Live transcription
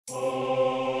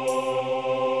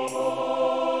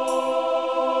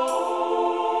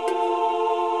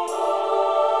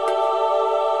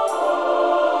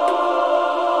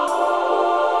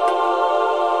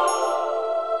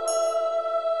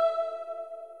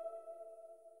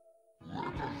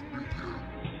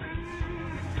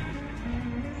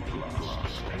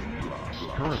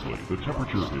Currently, the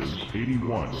temperature is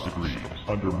 81 degrees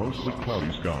under mostly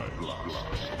cloudy skies.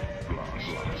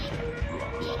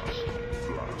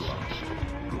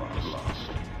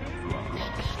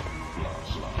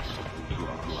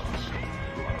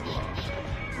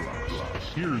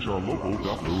 Here's our local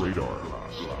Doppler radar.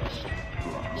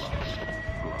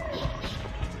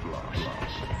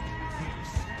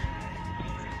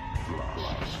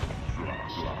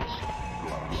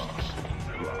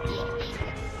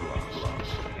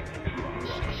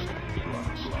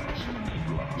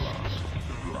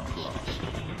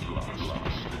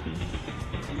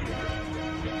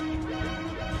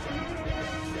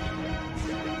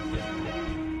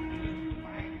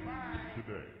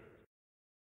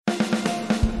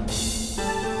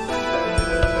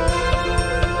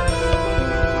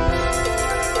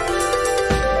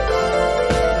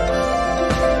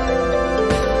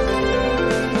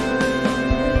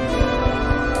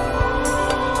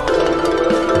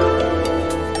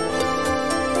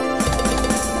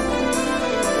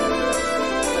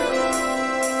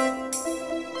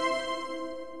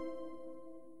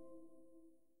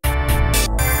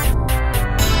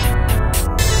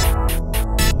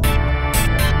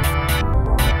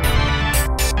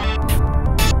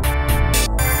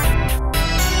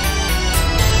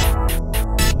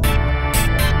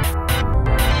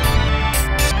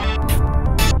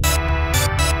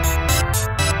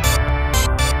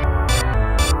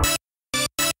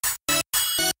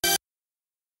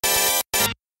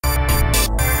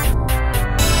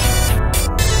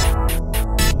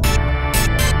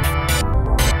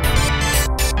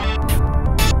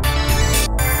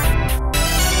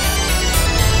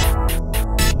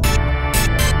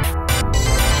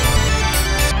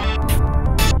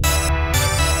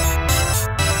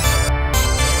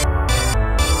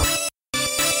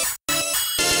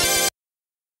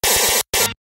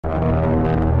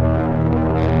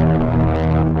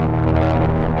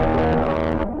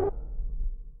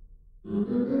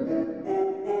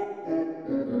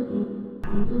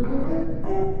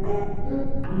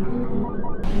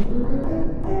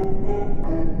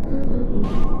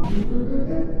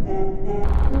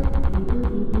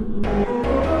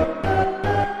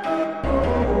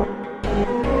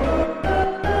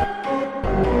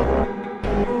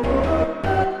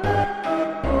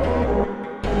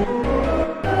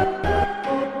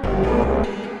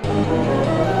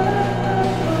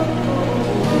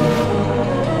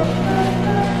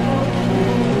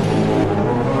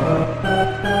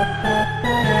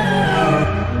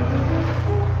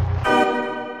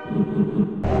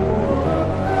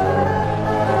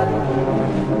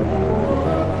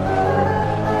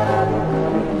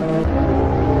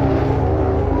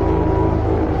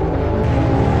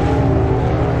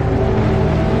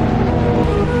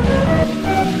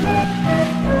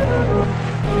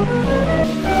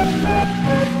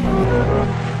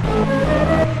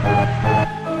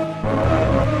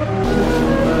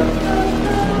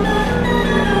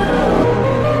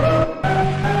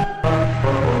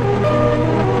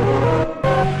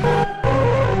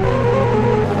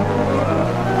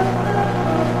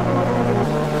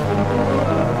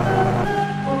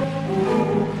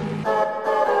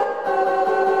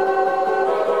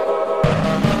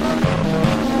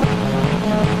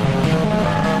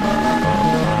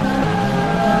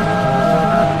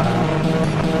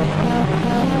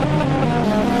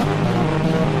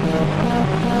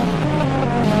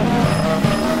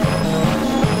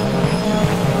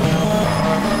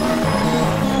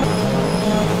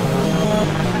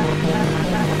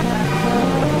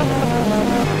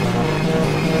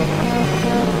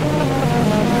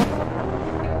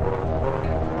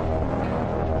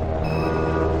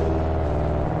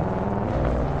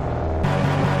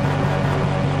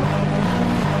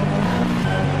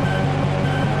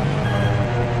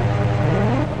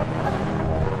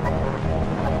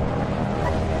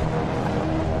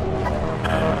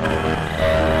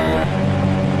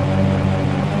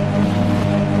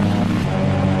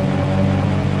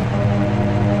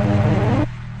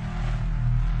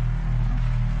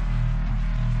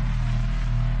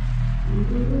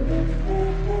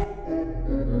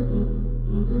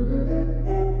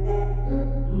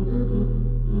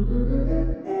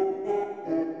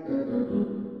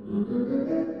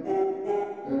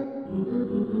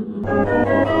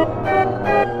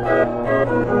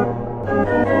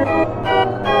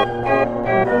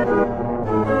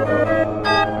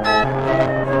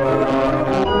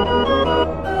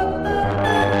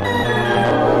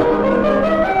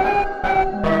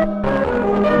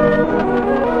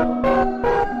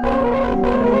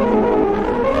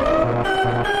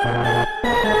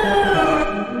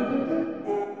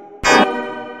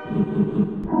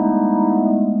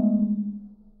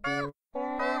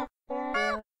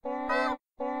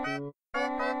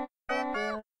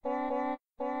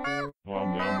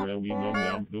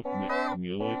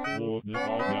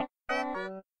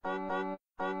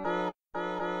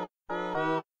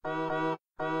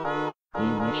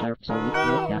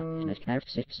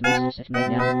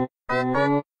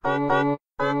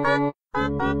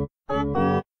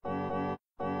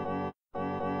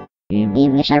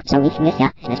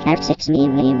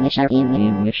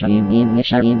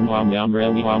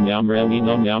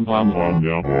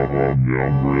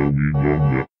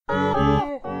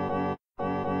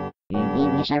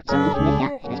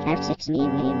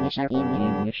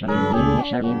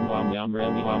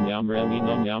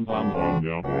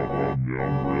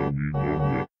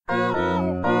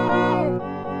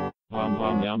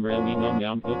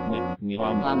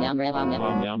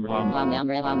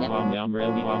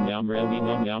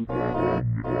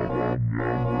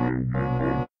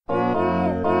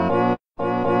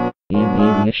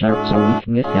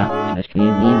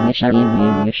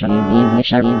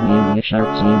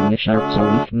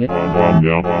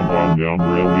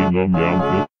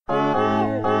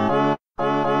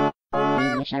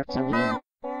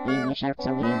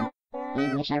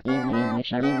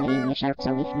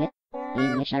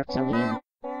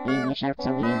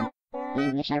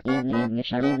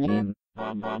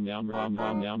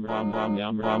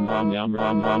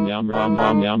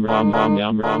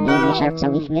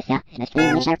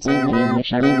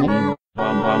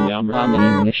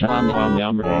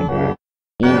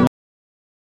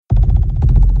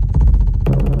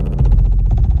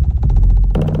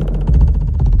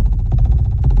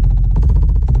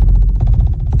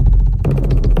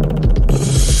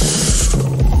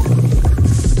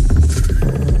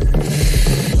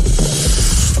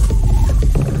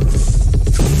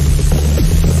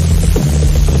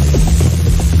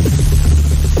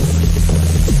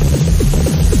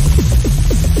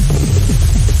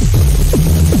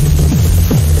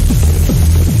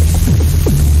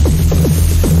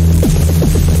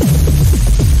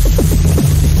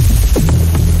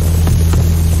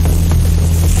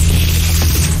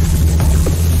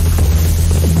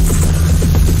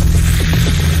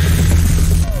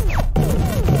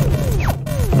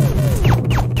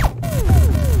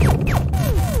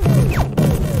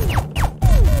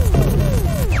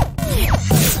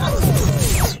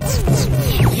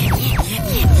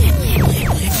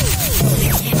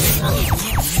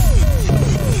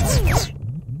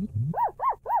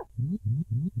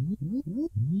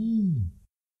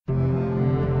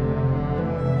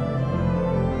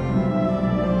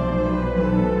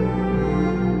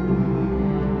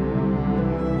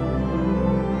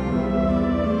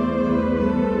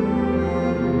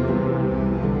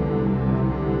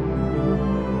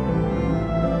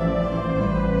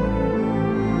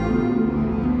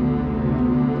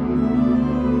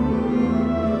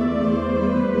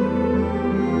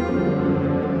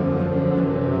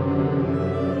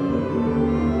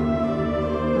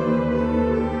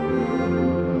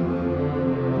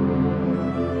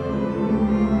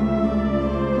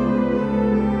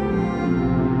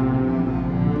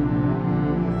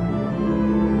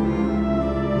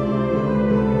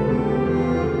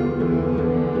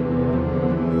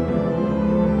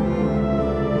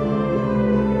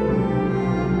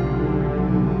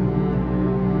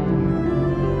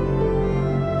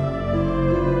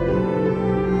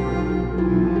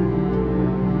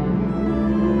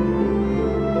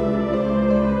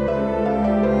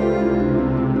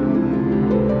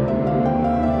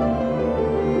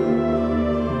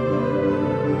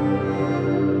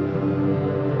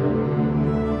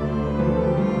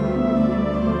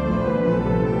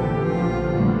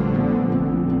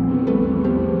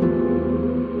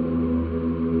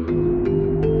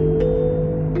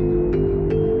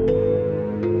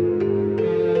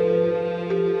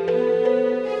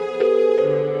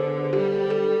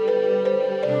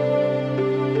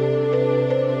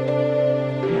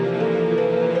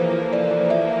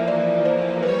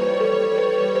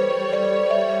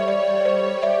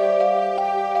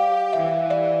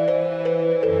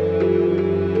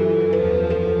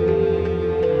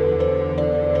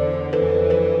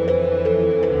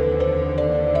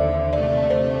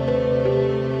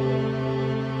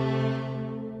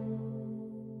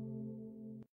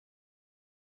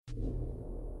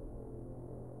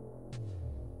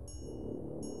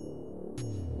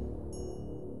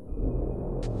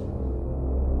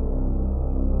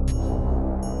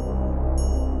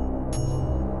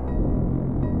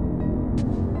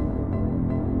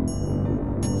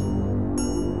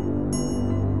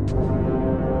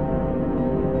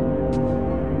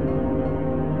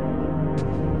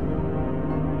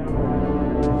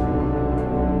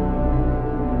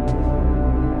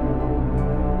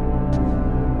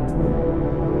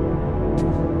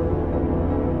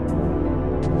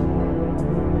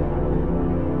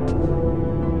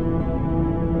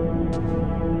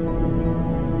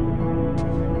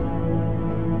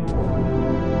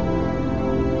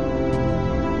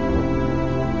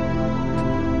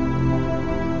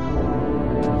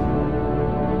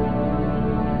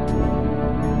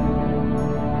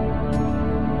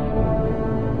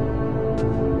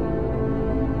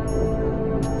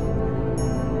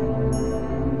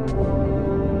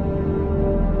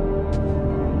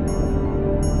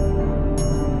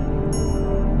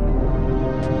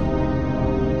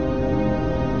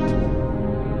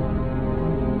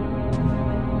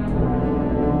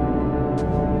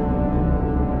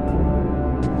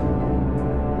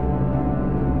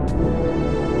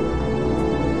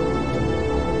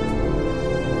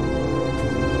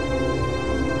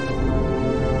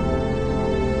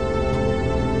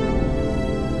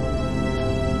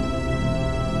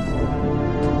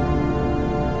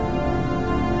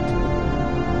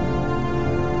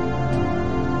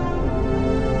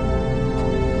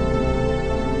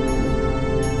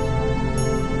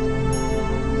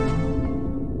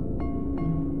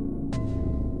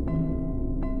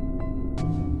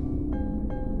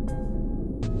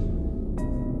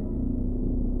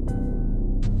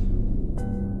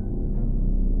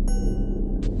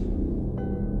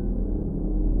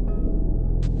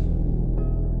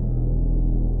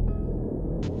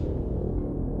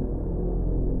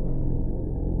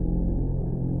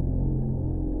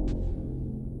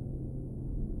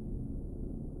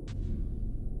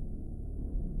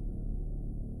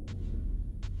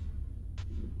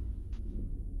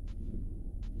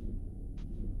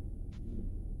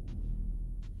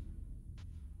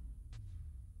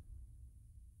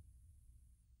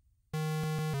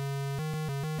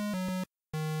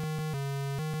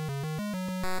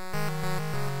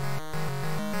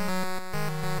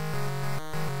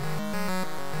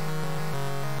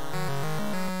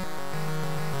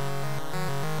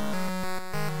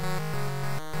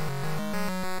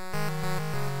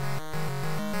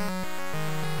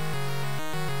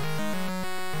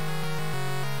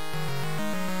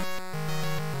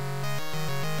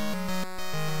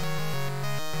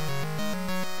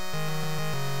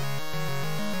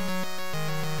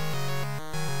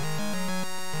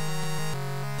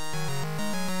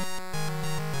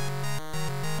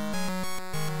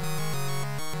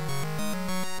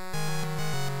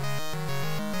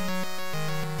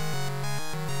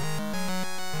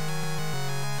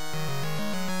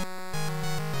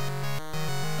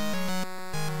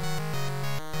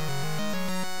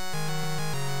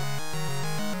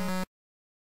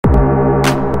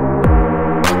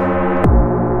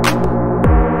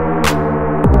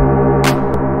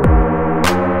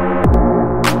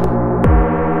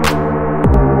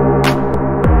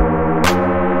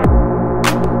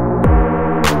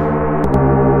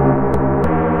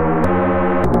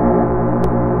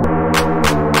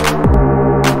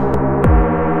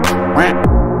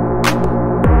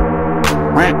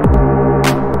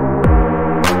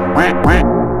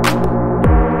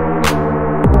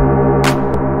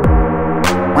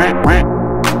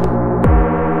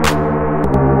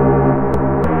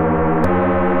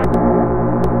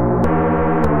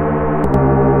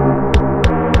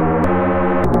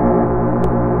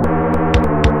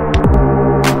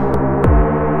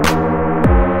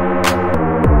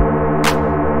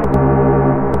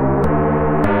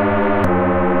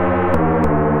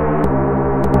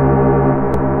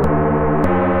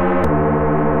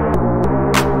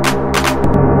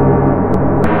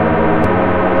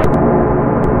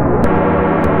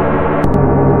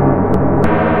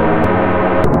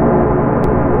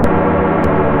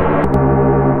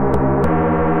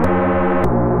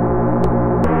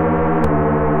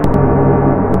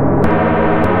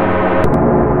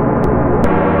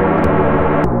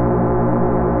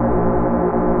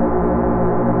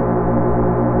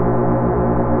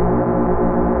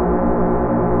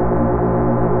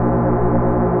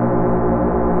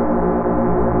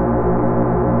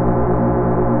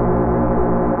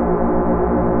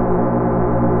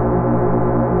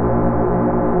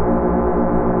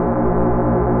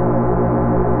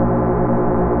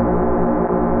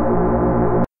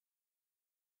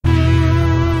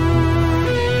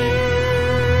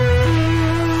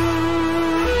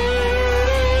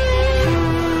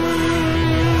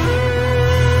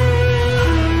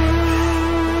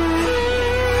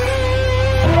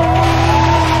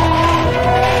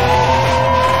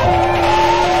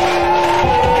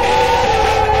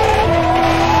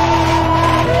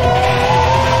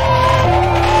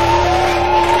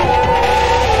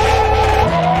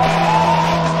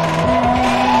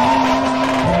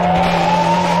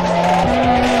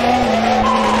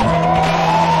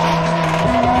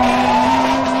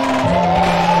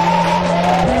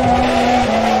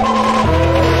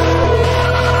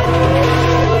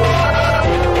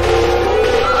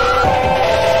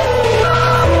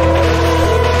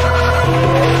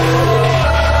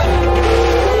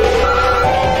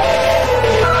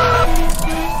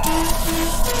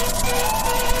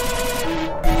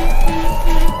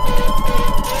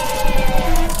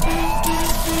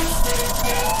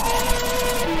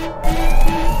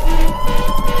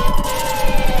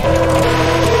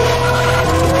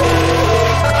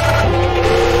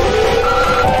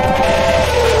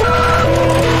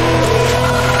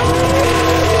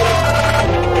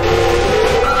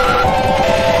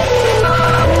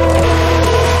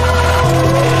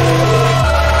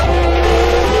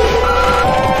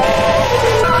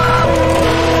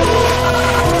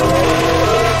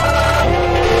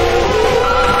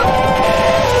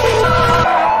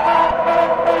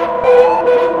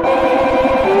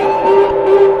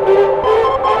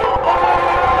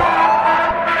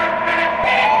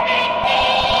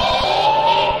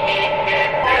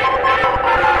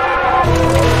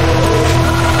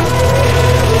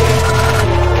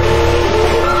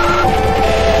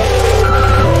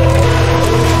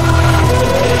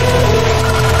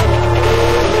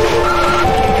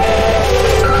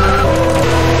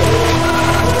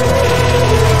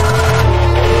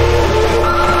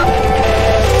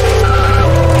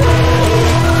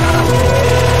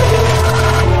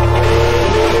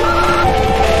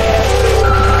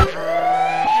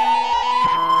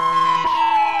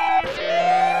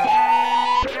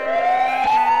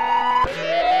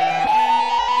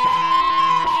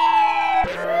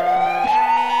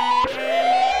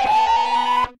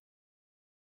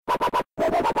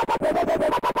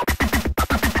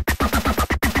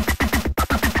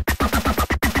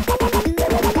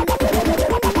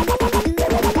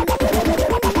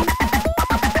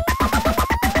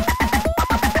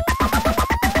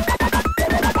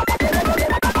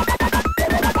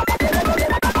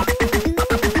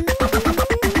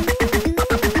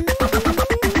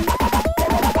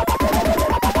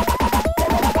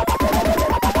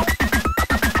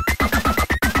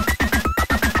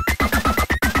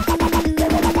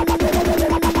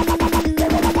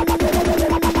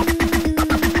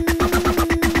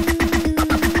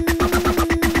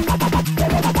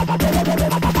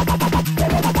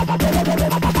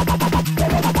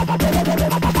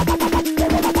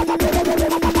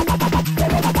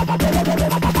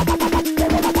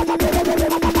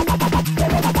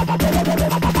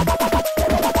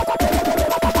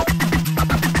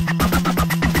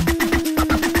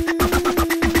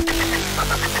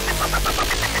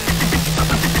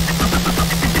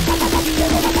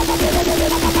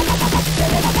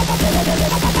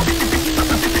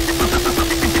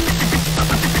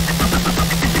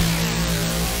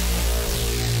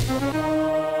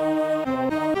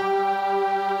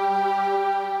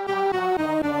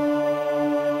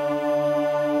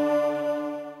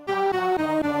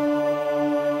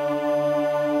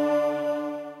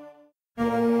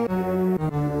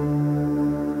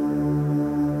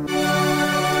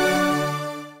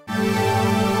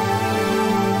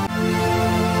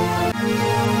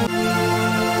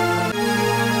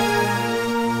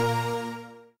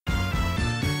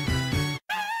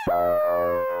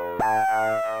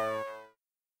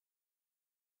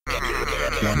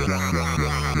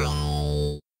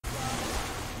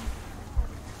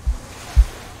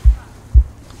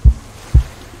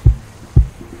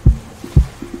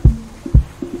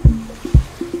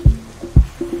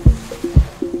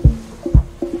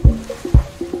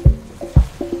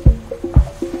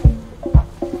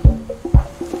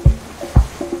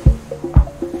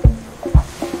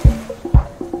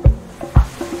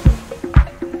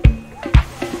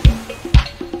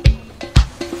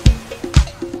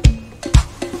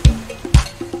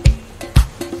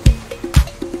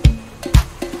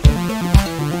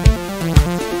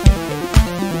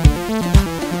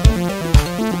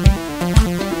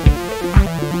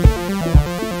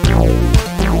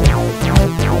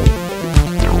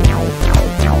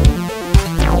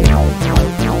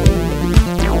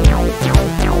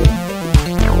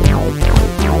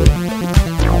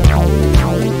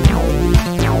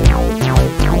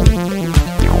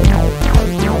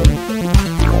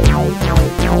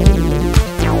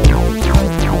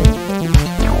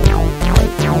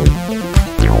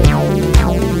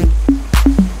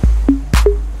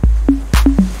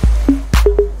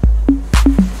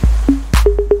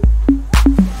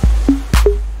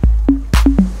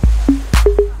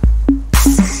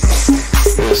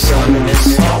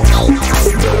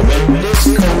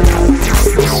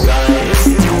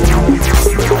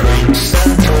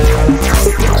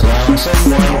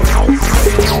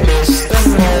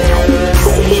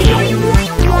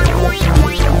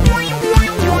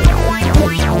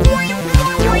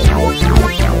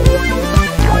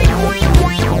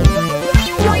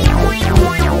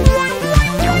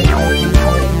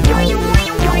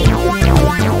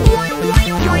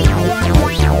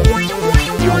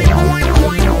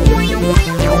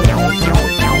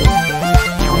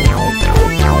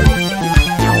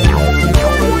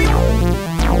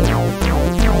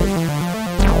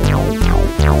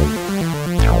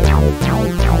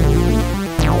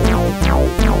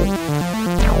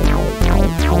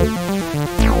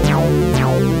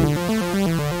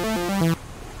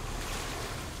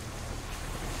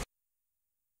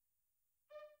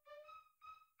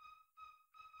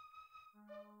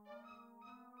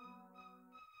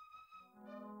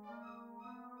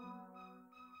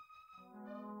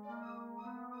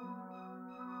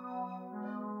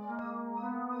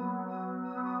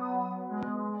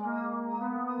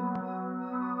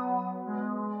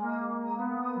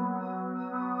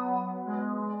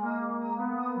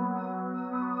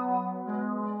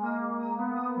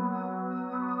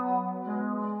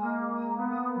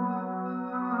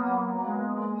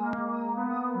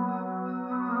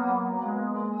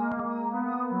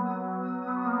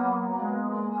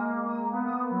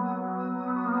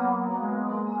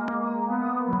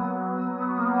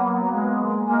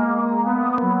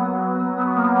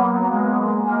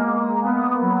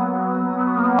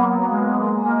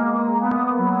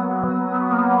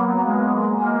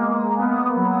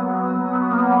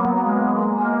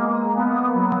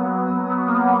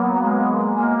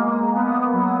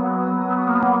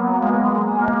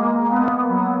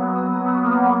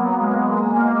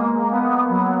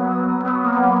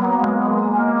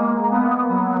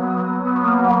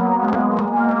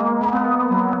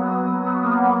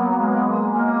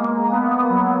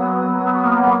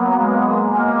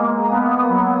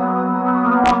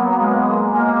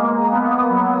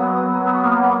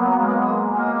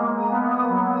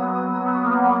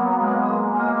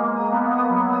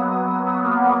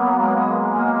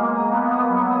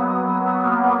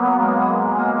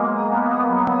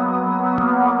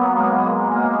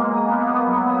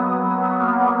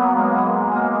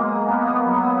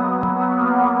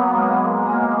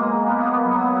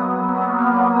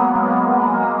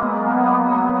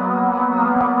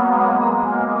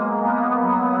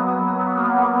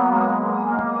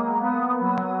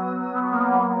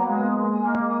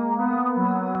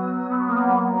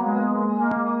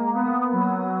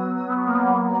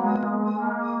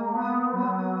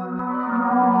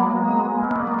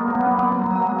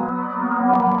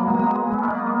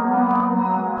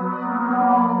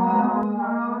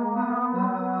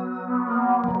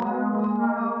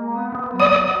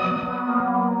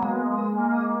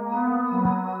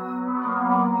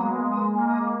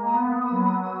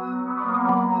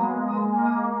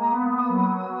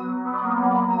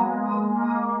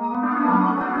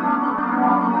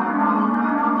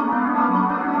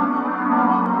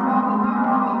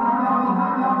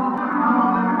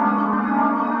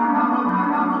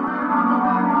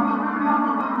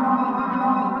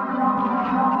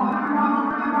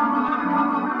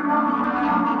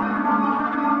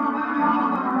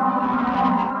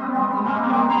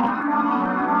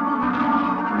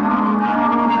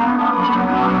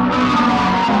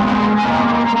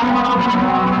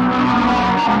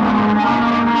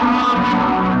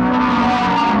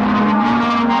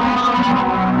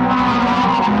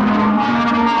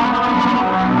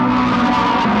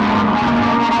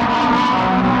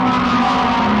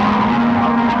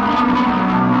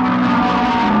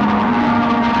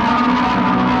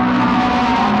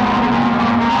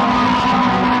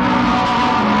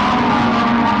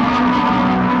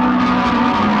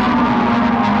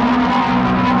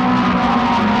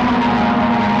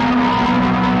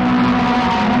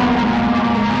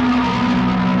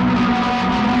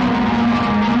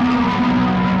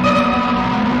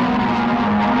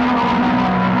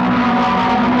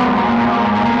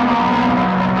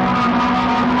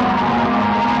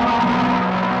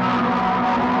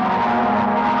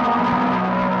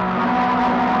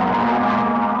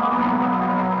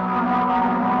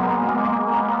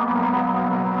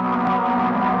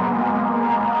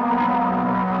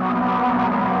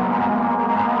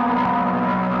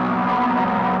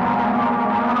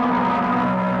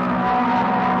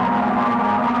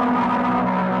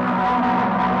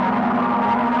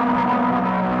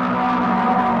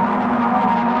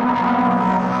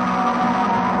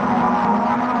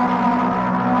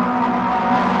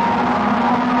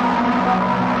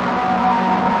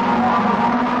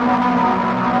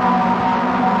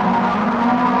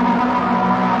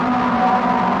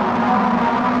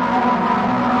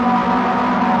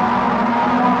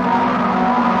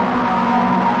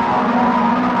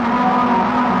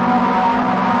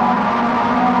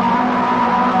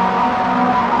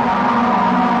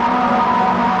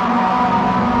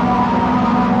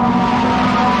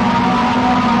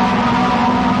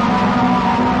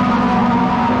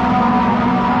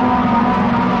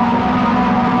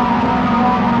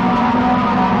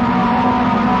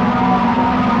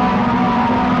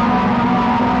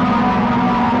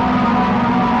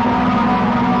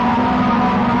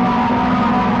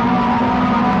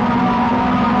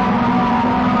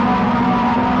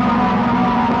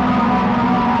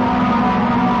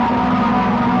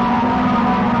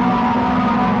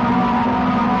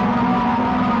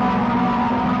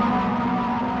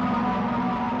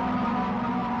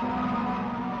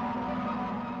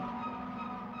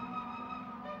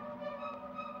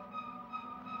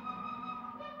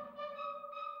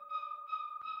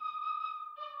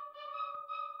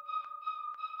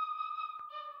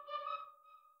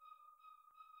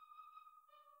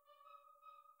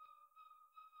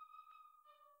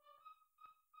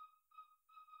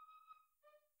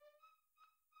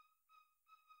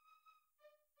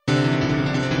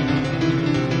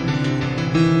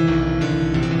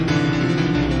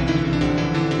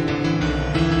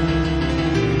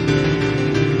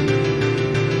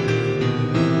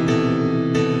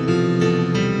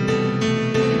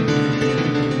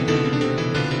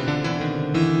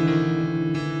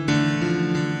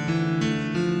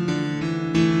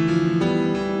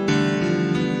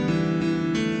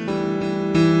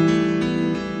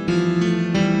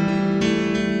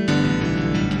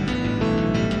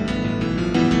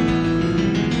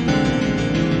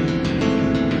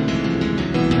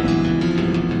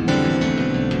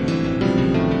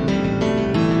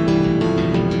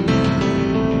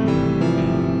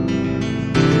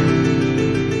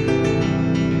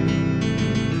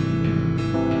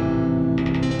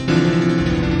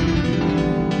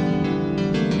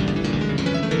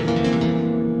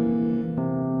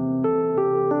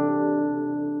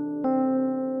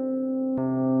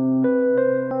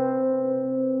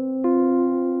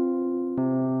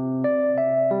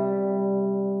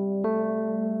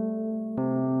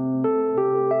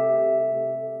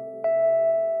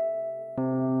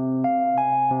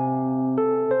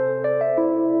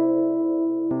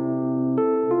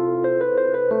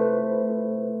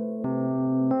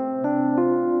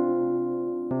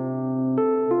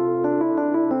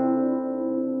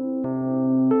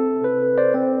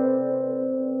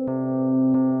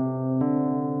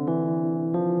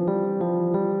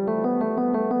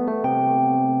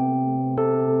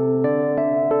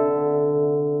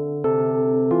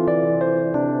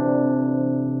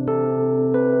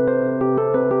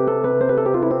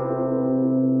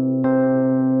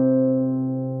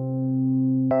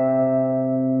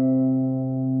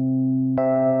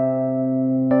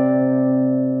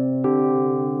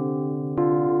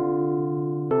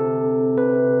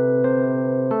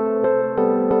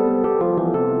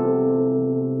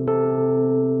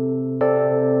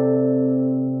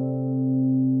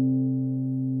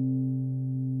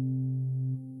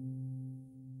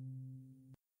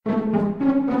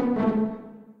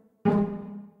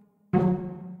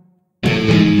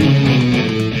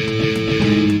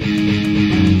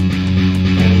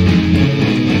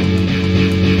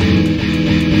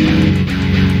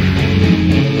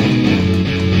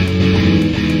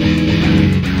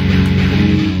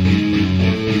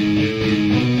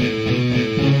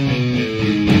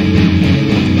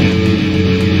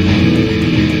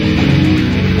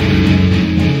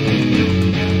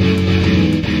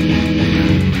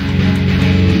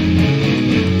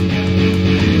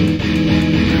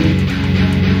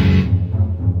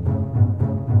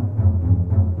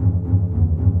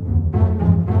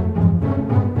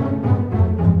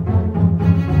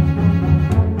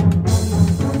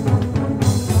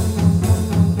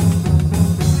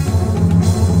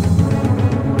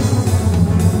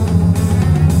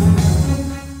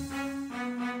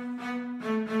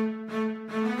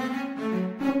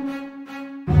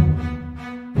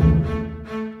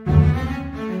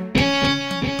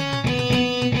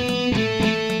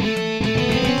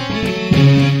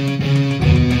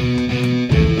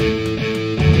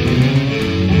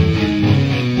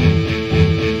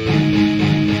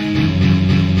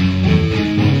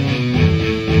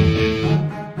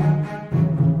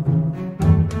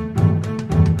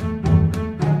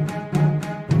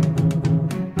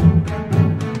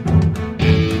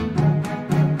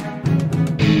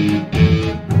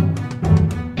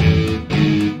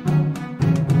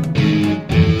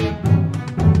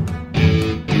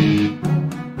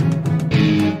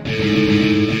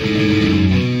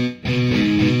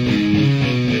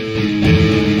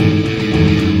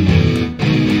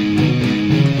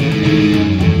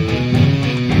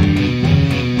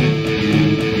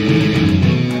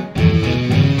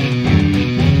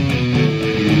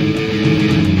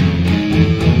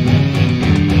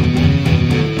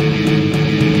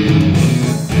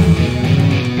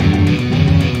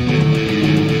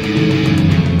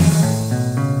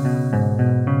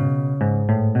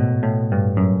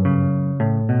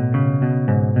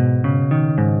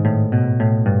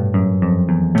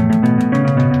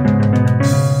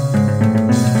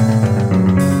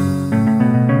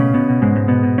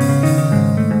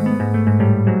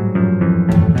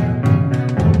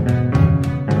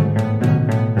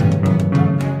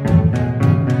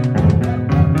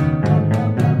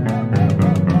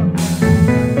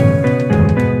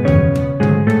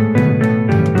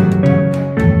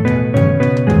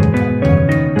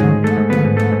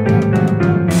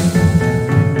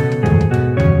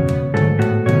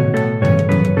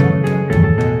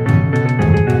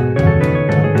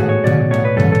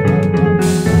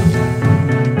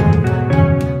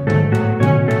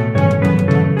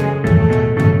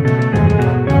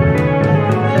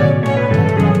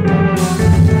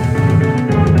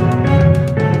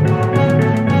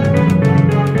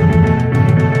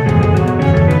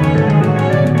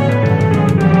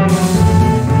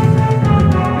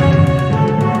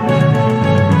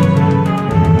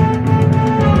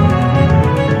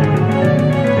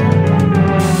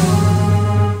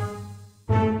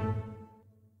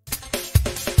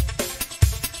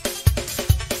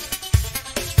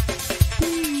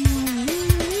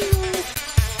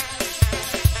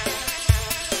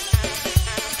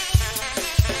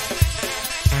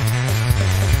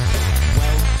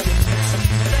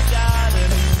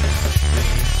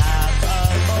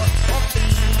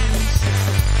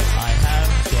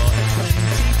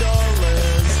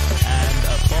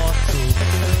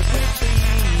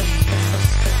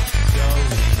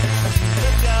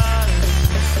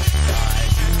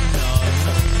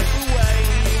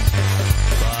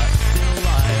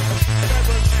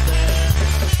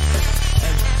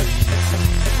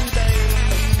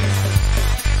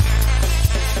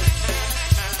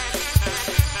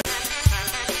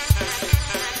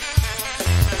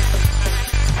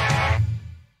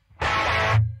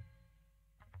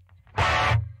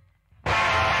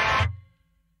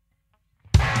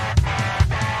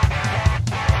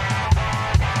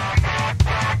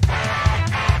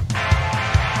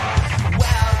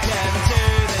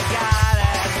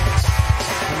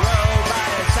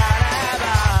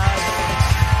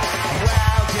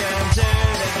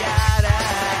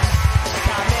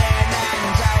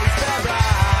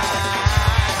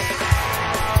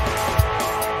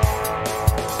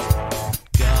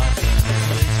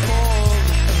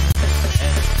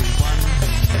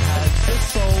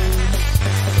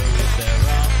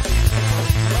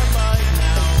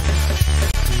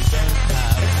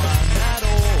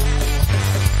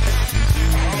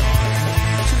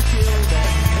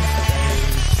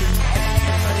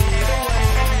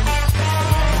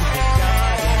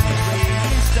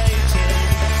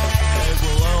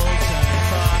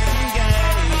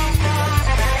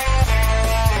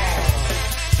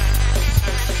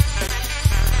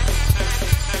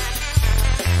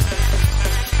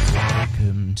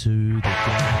 to the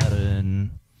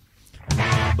garden,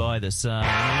 ruled by the sun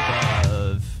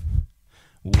above.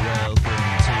 Welcome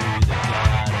to the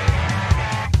garden.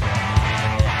 Come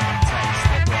in and taste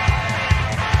the blood.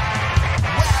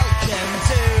 Welcome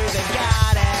to the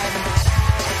garden,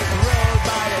 ruled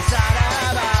by the sun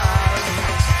above.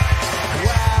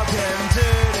 Welcome to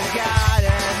the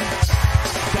garden.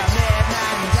 Come in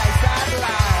and taste the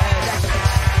blood.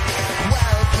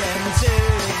 Welcome to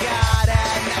the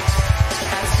garden.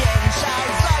 Our skin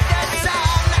shines like the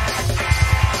sun.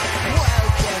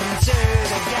 Welcome to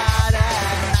the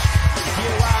garden.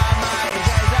 You are my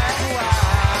chosen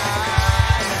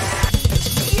one.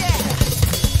 Yeah,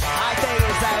 I think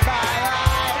it's a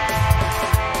bye-bye.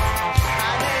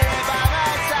 I need it by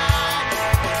my side.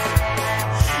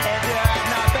 If you had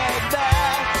not been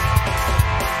there,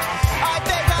 I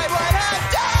think I would have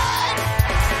died.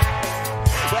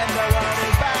 When the world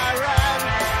is barren,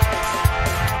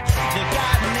 the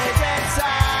garden is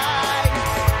inside.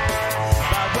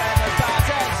 But when the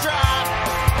buttons drop,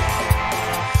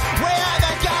 we are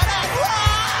the garden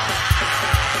rise.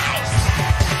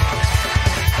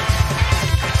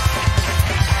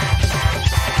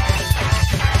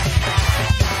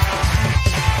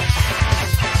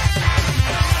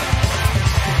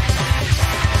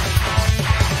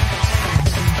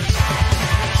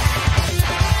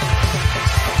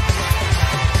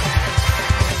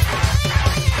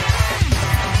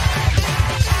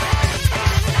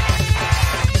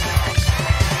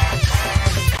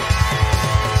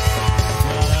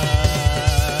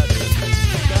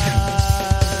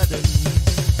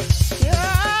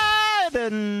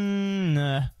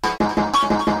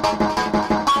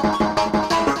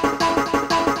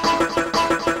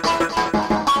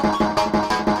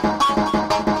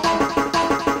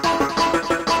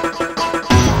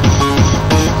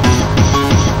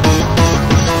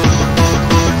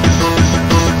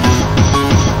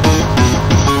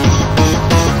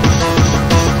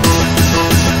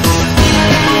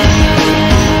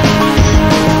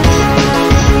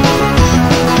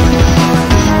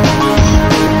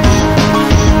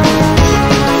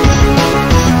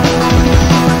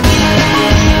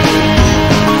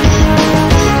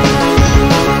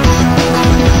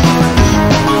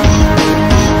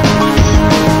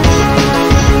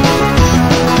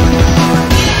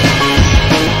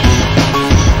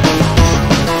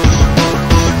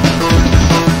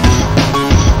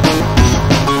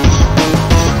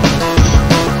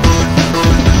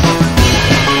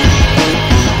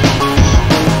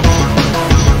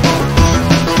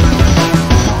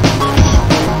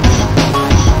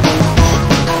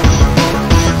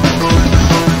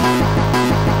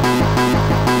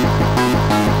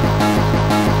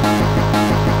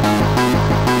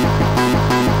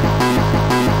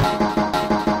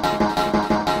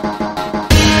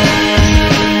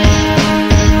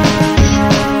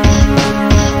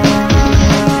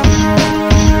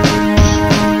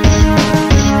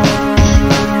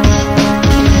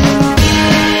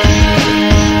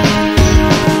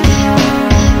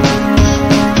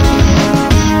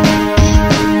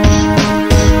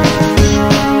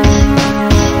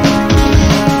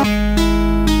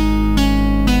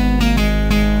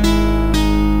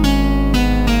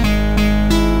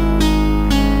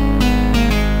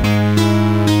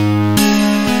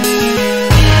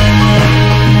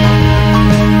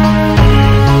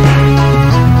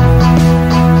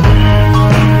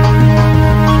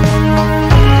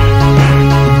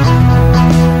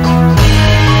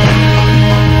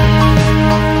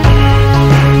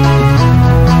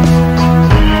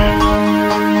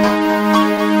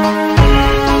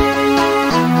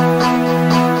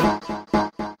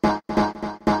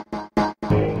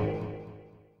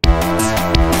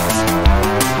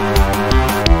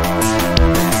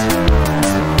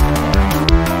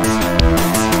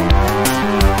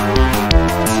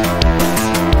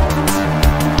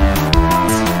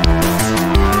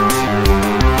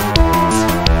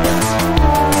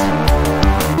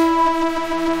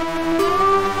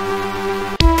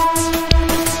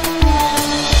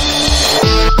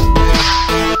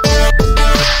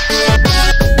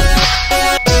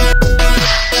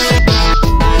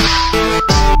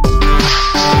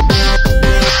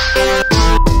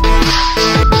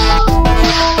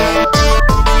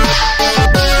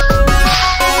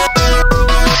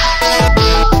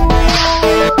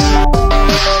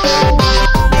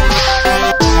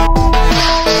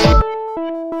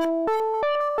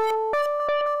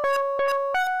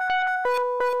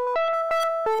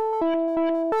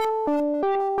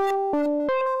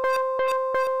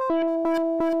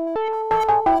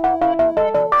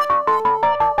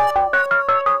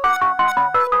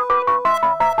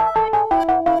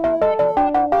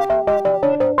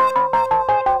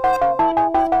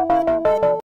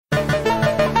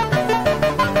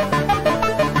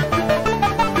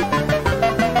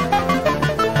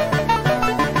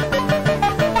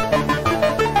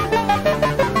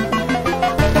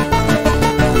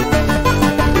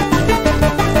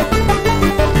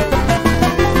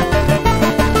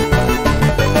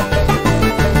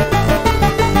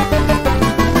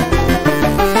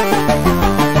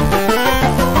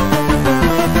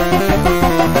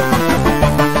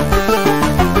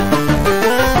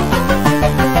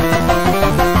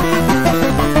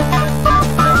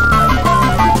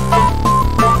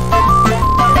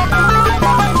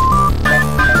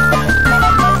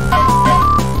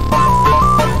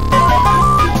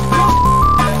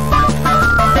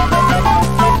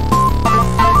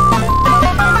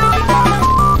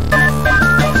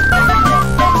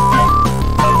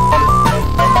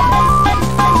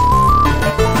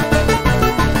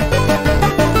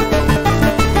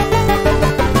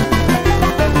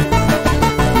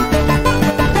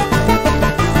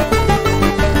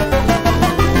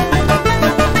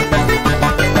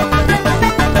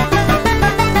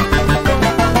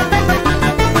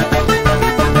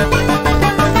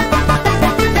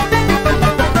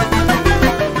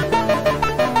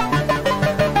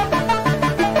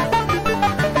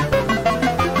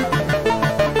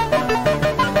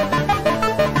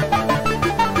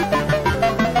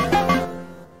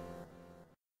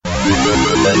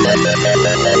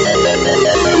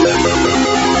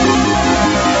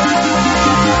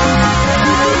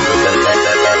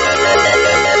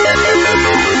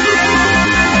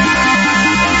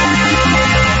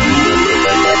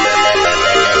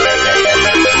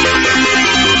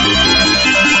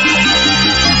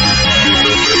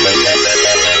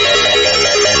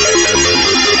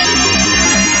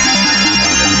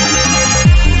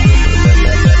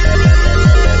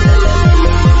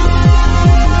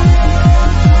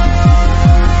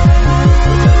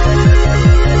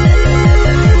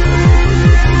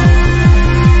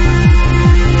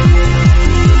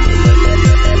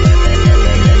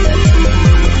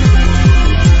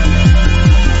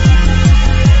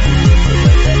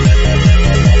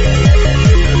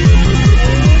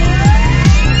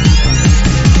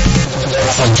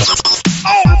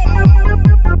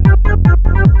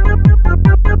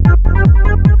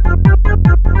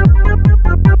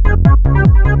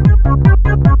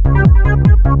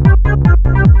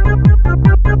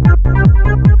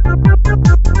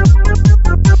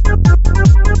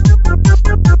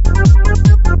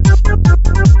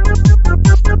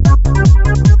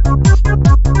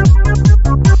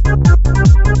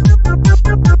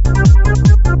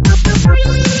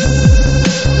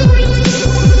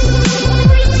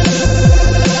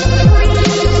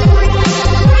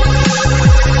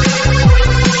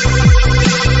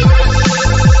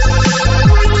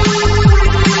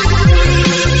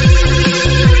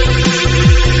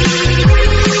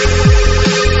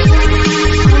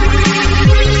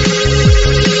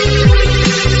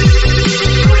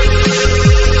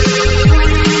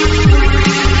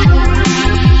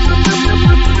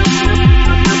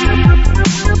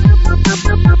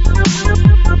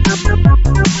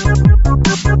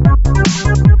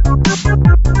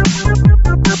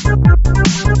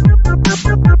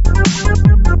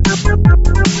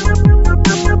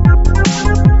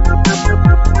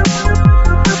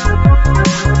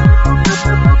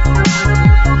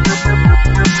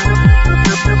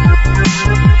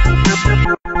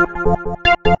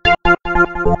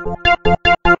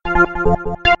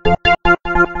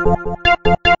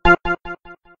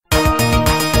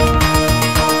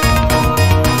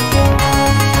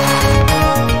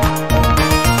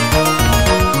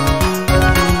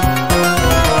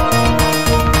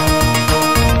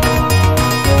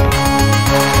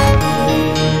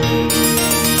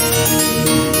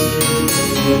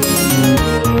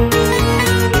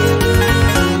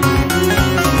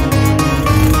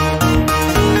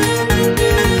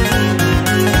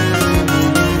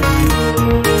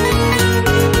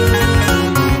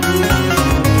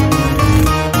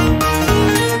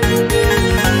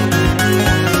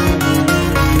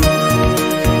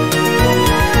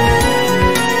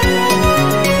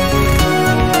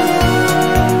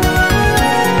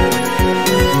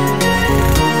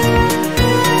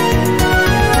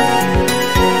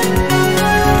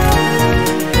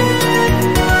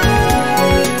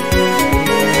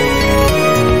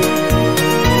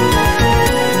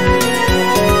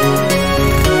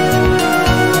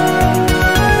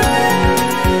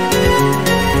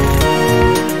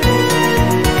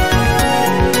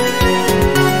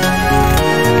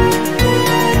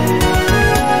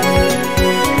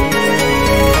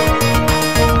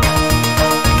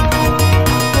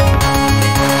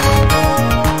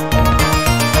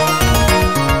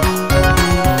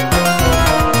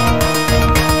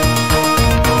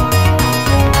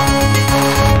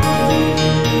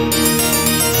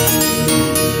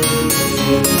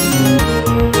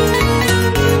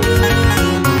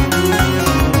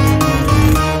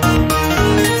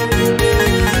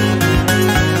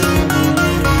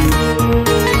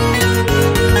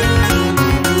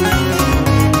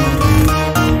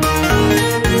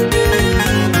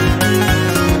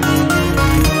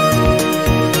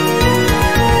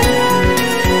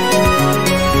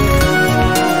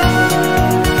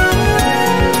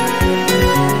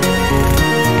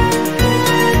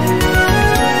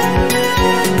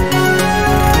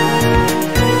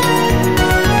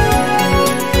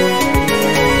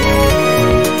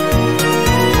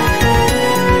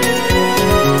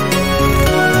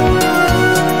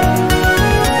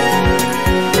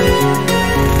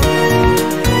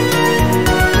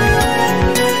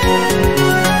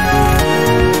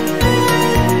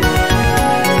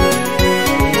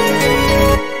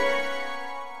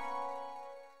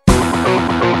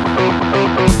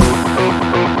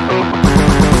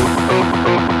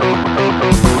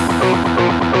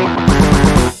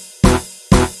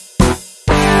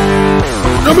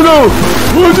 no!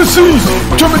 More disease!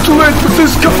 Jumping too late with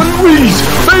this cup and wheeze!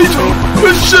 Fatal!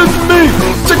 This shit me!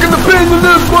 Taking the pain and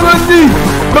that's what I need!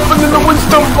 Nothing in the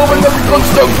wisdom, blowing every gun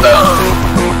stuff down!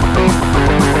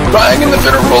 Crying in the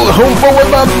federal home forward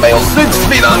my mail 6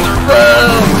 feet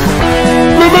underground!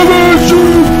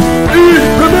 Elimination!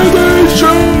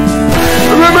 Elimination!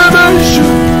 Elimination!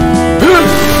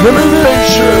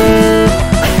 Elimination!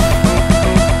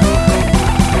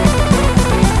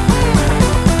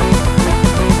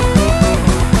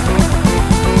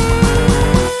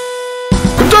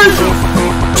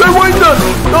 Say why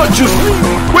not just me,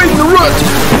 waiting the rut.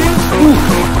 Ooh,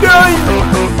 yeah,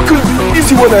 could be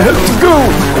easy when I have to go.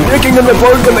 I'm making in the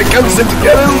park and I can't seem to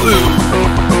get a loop.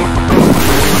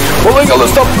 Pulling all the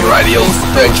stuff your ideals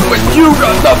stinks when you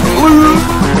got nothing to lose.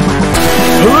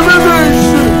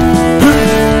 Elimination!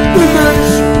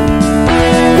 Elimination!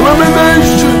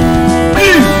 Elimination!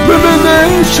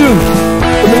 Elimination!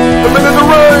 Eliminate the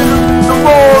right, the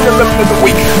wrong, eliminate the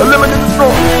weak, eliminate the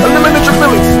strong, eliminate your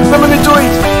feelings, eliminate your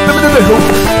hate, eliminate the hope,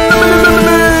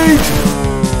 eliminate!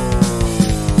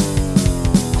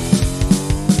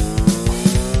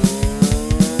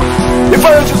 If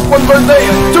I had just one more day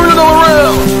and turn it all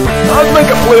around, I'd make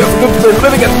a play for good for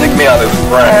living and dig me out of the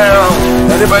ground.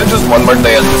 And if I had just one more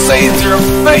day I'd say it to your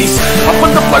face, I'll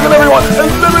put the plug on everyone and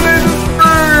eliminate the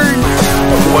brains.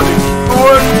 What is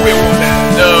what we want to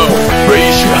know?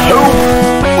 Raise your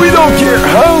hope. We don't care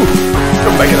how.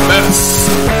 You're making a mess.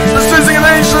 This is a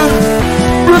nation.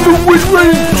 We're the wish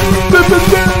range.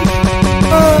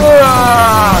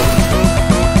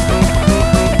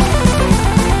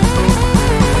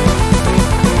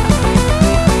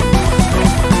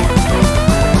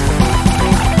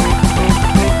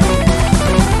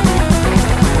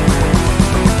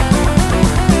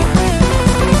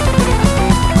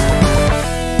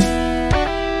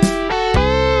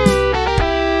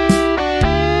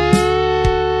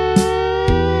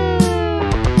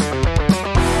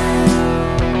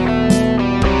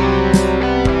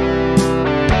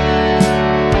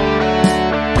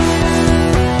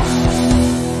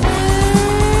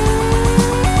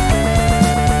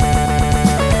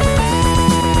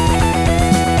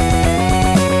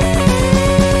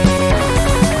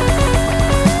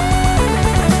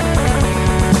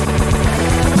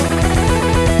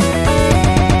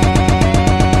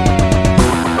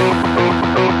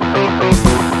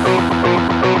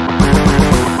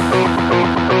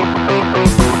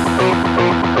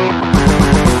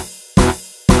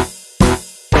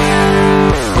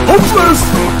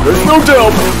 There's no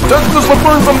doubt, darkness will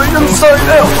burn from the inside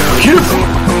out. Careful!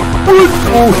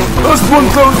 Oh, last one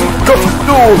closes the covered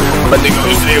door. Mending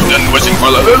who's saved and wishing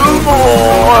for a little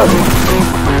more.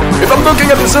 If I'm looking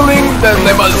at the ceiling, then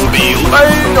they must be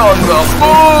laying on the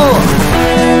floor.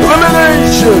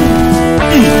 Elimination!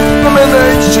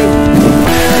 Elimination!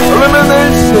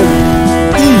 Elimination!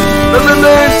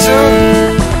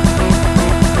 Elimination!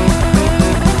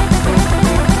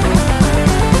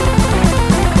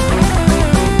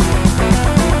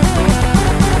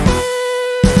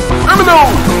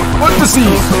 What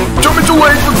disease? Jumping too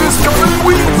late with this coming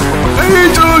week.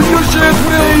 Angel, you shit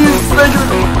me. Figure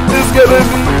is gonna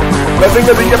be. Laughing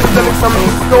at the epidemic from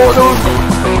going on.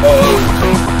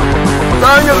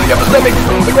 Crying at the epidemic.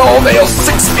 The all nails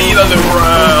 6 feet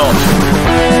underground.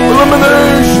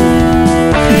 Elimination.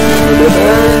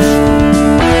 Elimination.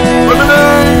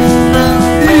 Elimination.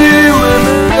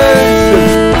 Elimination.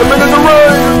 Eliminate the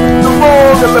right, the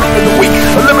wrong, eliminate the weak,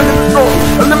 eliminate the strong,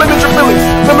 eliminate your feelings,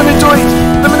 eliminate your hate,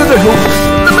 eliminate the hope,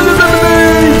 eliminate,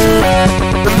 eliminate!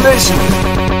 Elimination!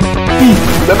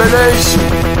 Elimination!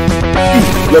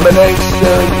 Elimination!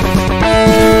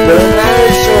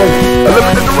 Elimination!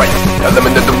 Eliminate the right,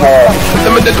 eliminate the wrong,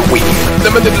 eliminate the weak,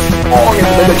 eliminate the strong,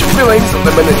 eliminate your feelings,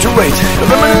 eliminate your hate,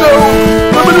 eliminate the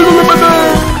hope, eliminate,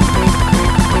 eliminate!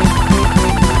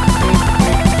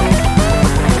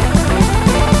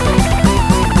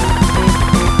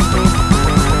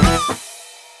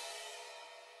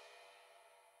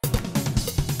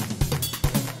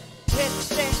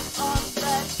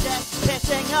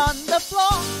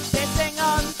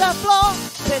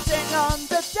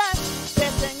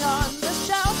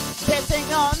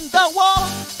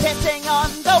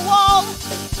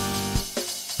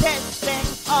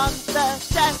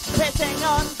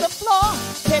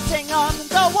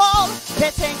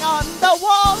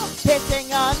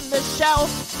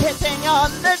 Pissing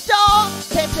on the door,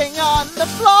 pissing on the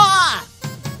floor.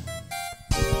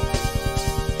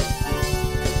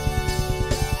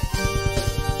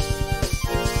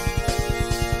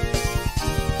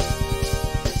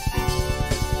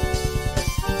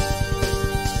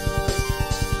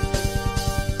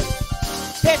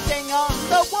 Pissing on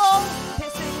the wall.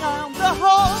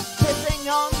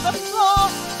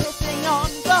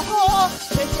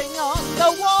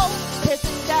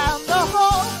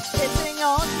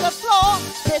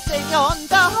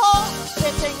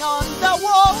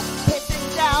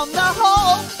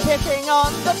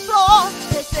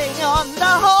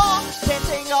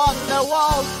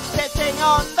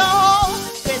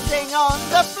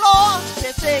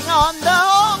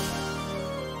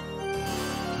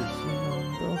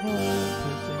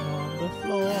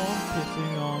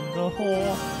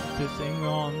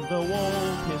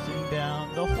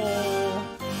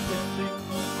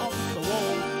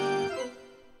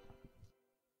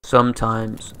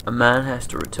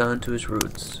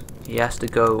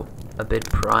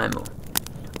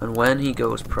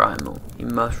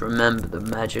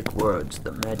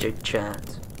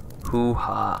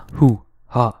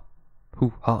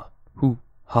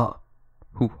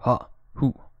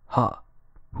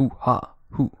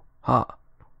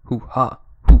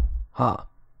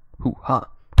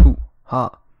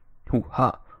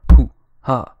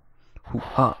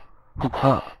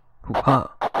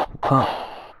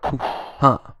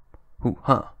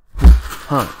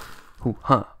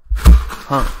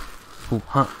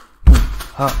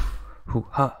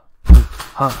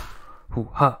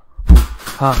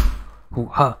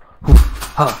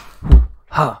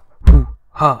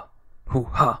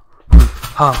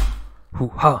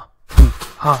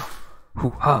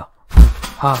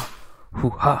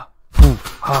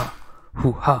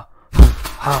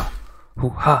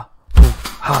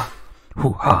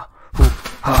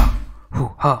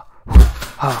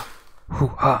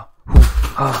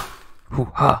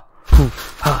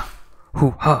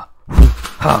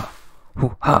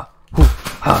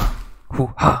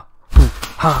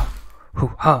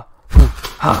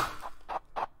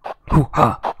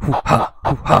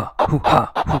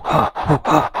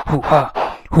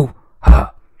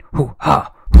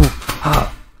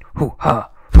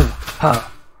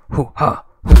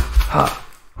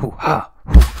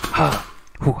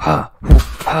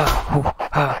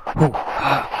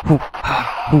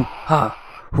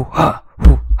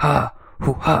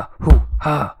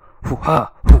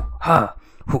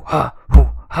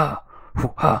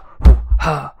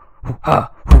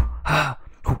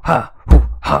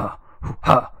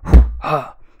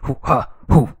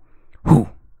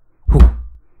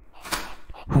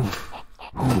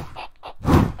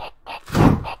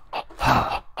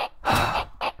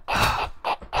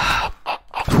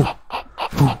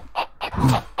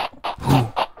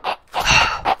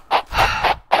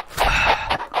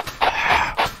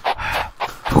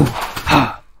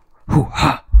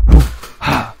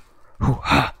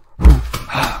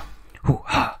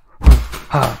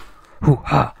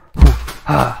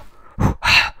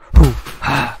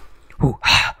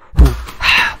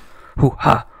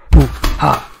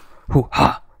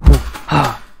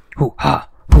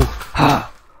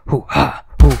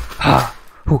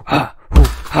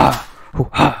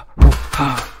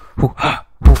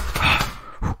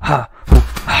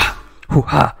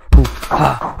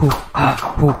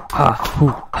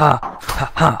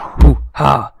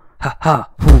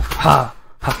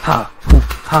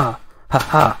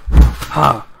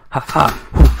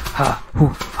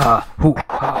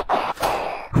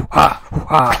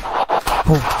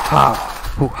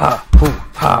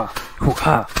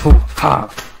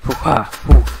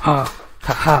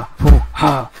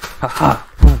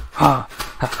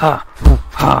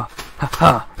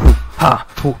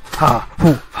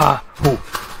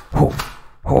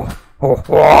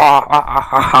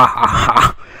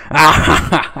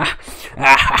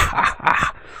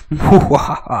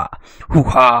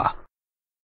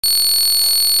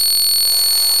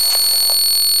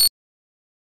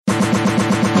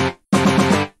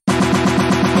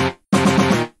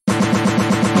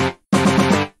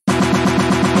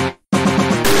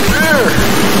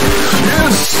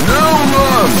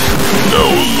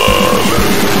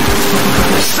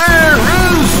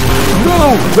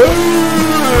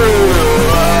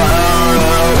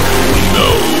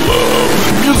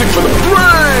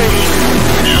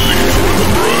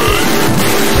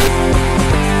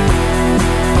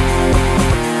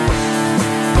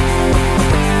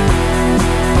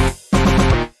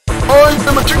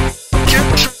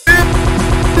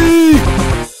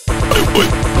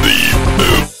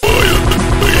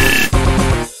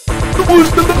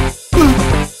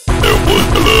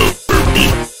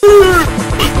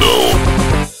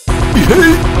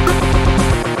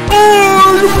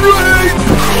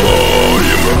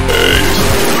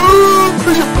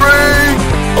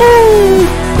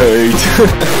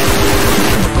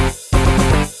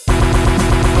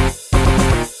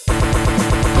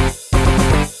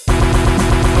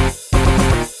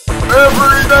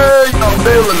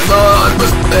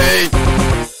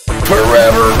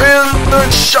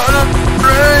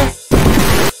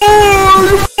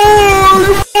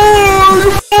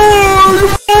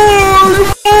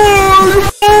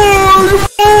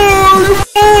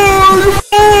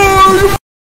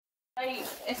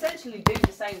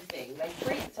 same thing. They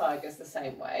treat the tigers the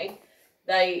same way.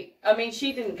 I mean,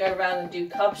 she didn't go around and do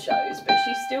cub shows, but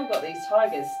she's still got these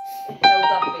tigers held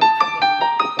up in fucking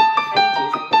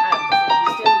cages and cabs, and she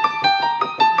still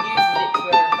uses it to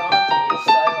her advantage.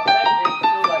 So I don't really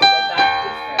feel like they're that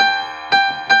different.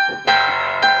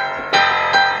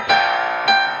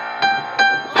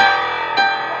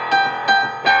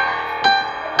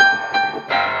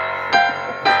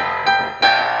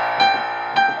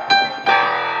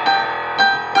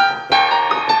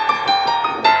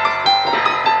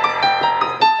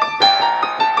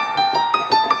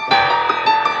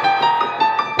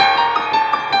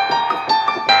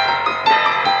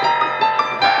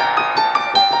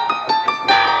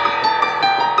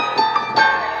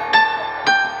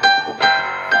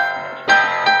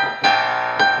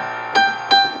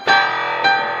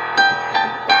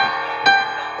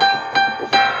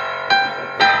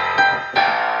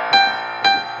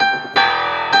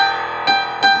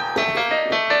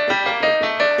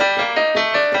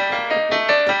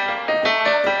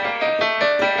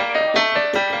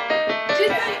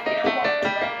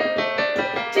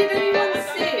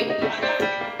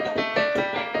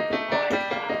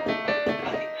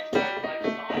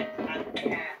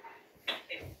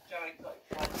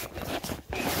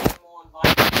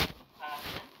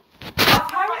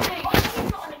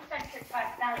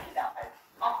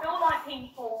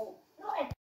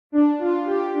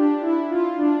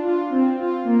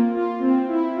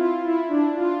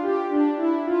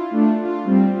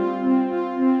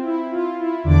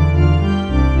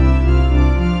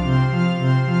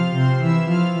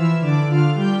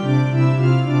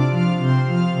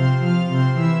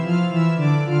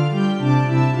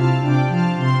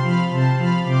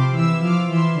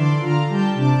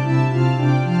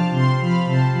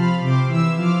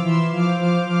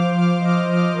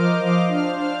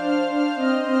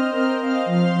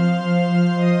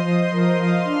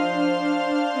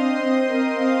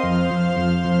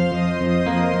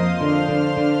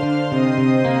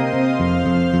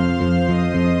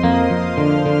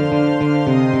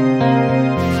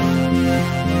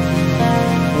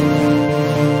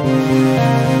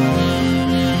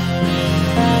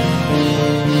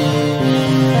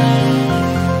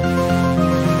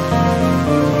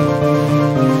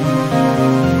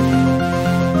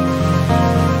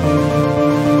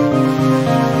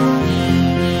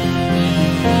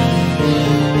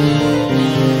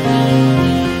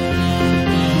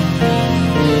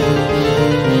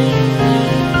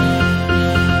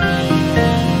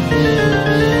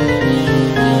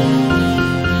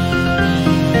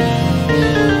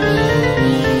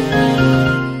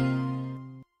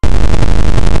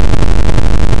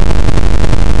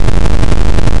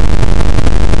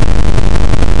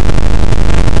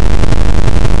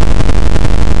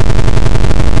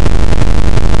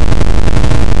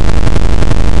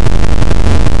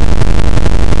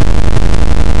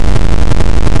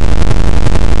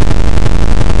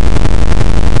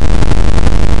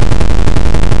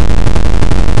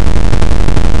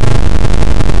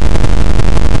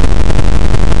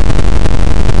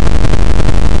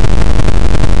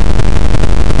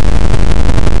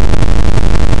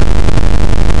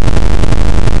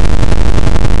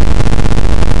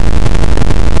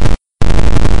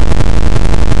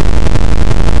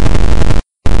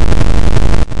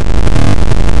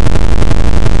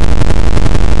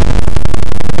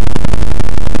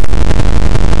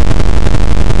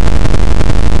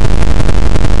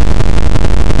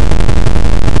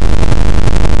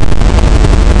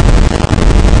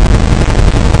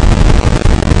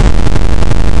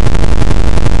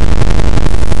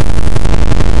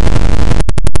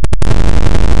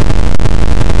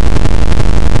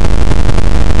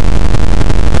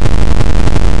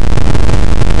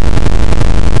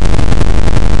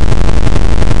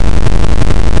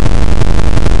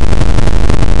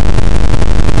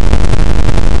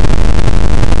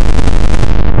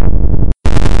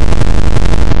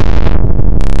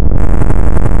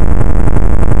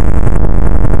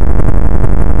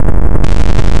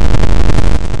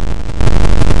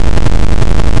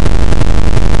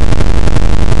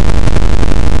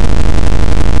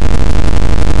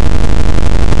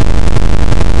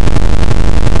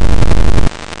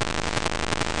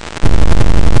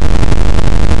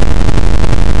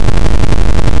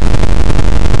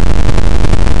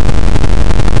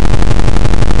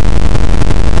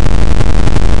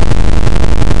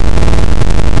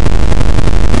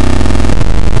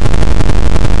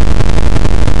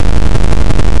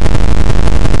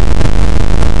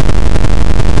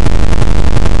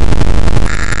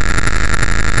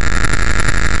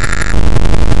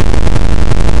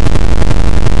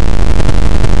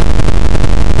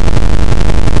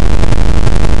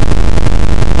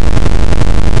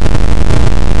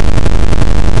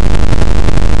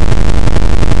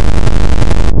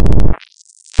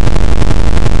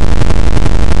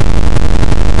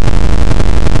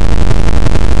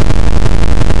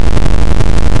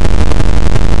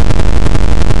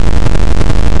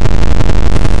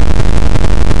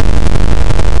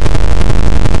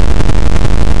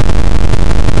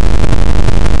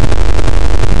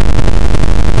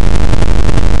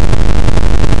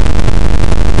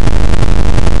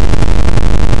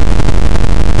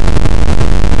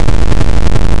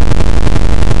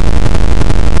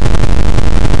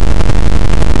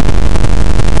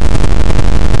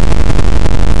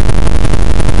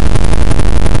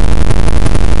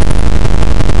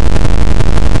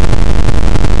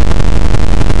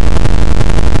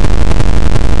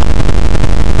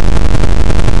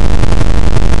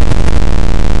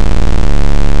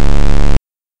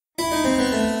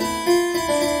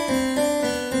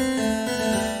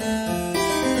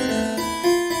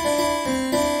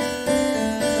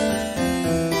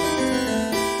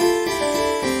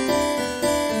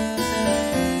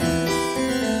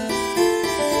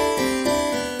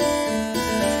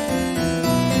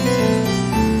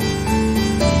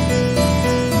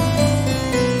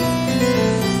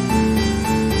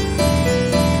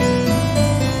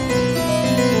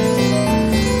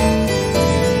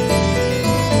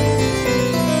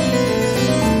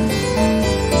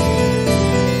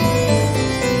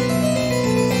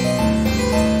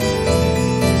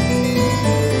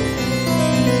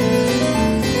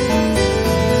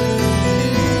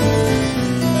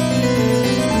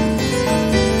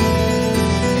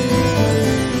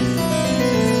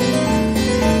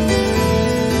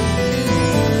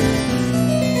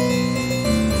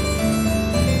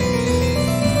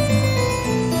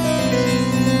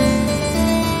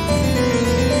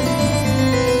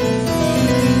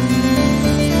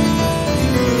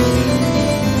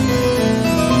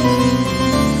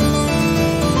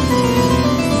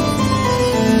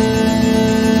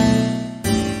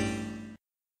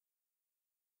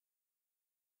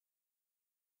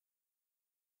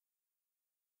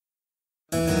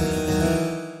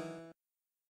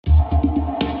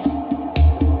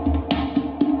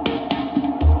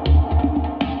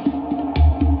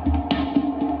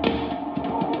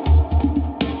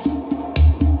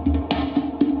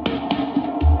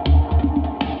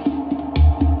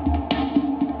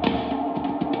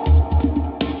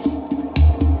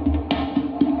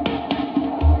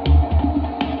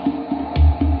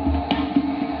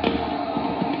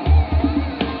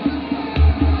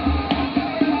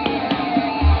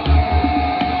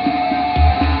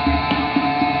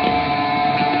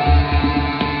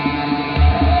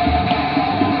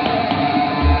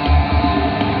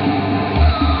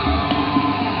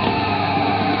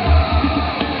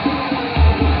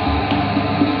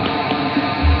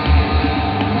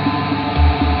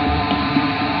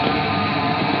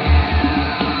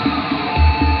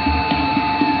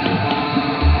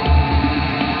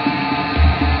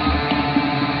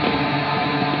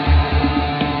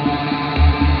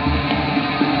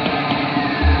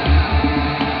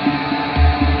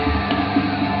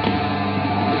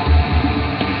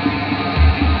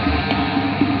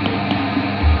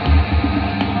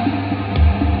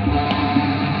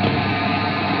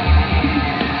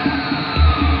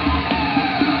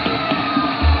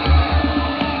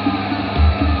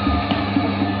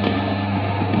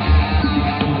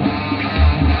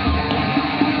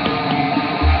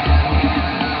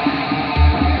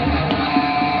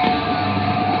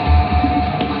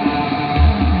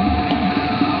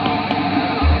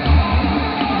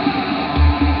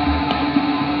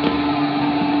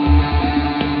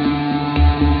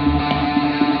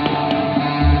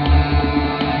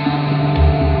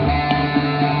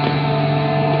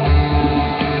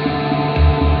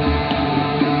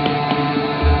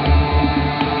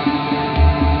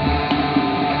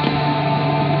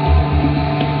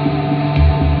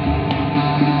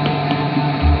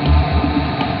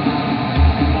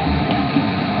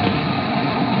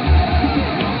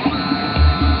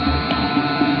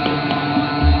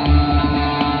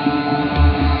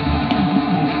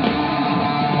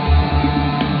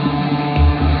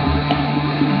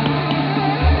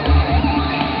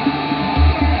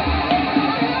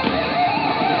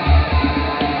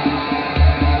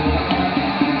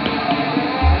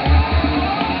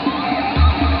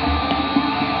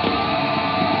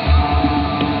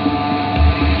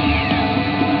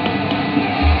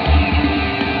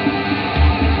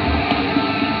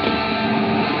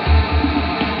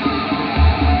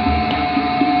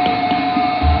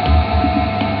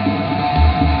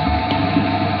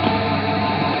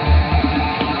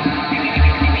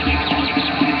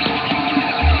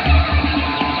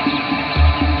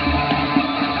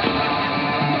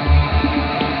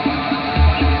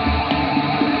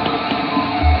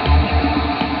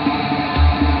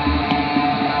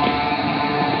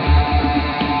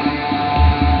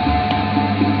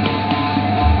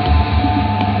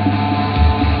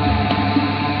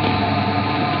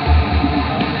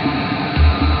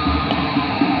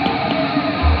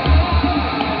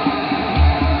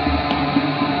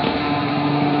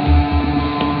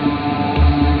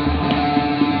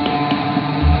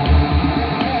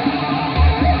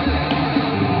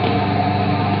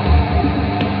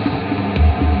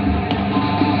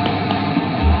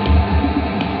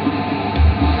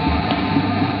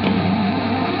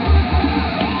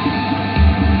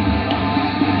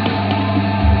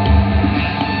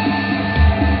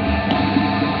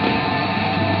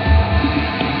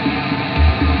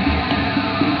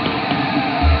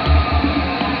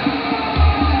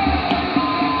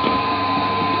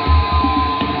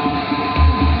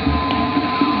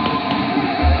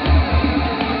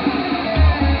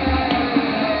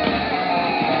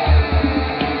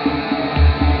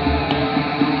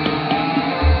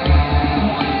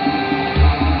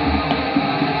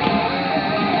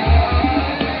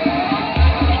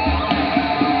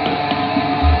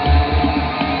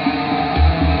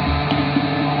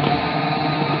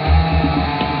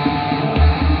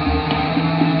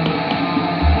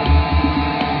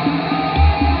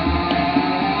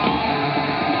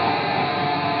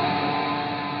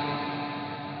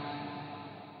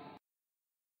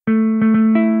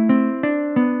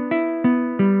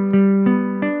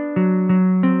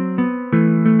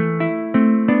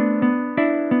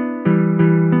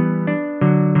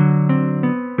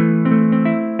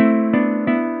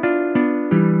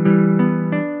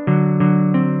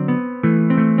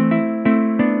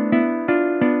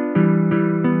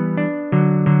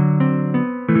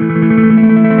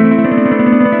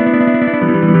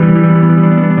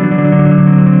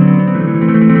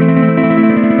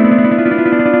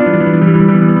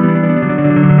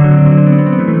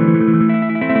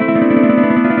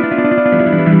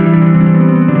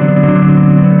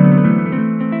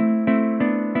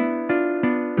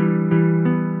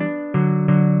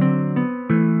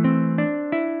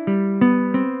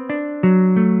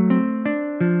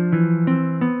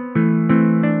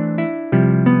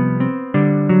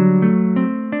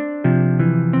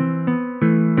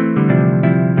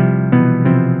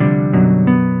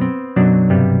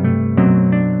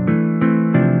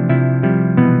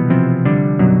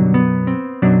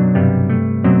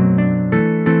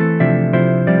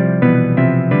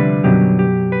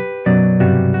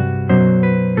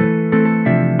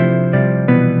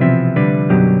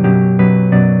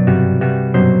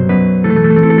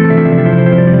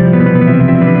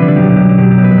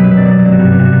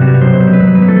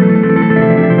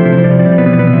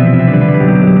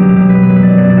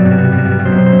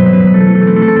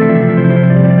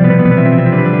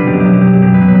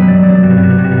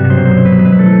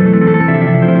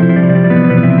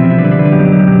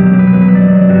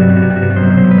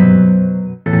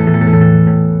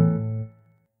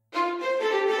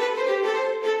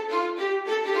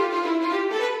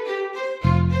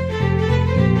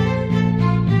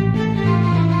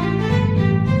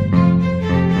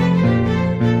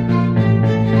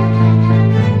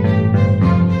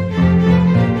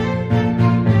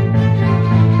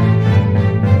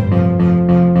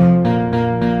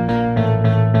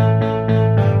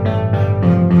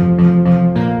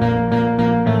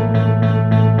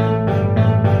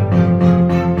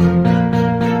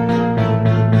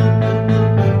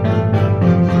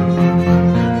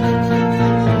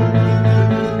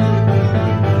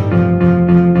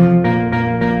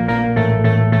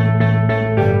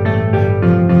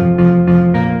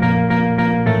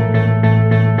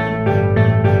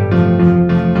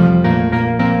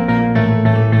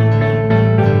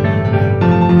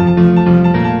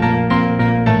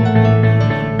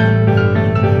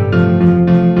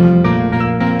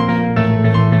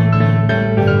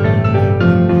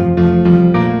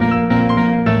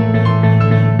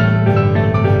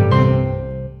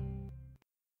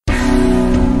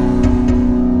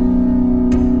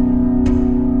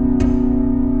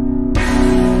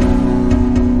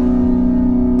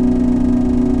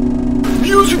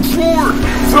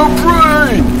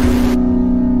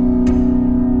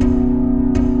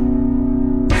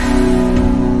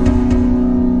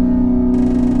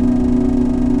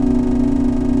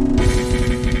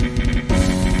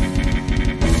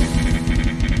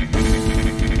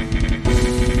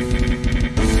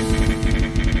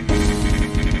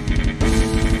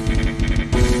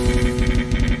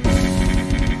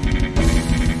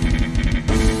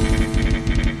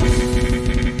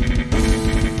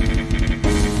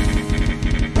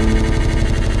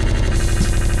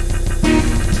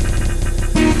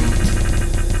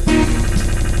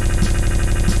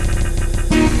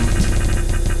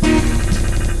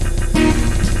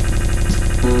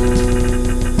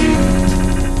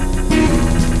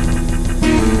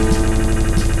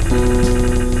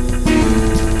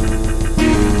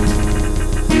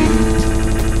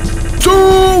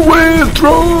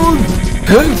 withdrawn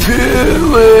and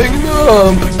feeling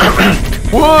numb.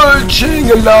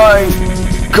 Watching a line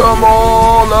come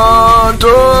all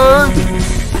undone.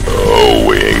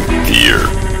 Growing fear,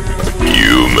 a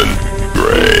human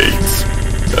breaks,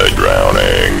 a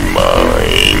drowning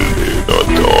mind in a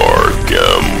dark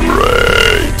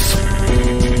embrace.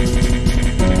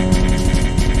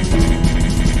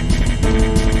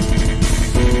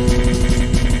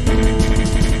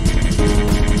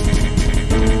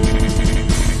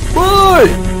 My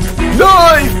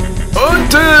life a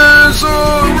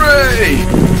disarray,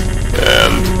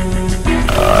 and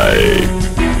I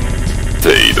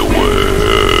fade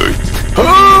away. I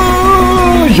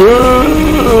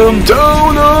am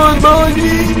down on my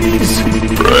knees,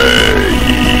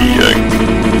 praying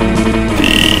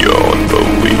the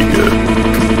unbelievable.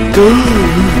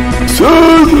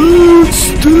 Silence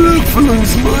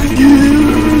stiffens my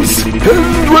ears and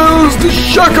dwells the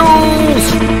shackles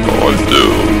onto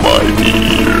my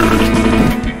ears.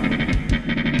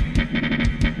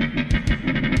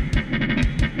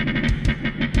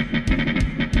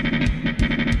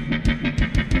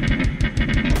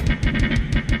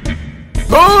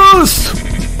 Bust!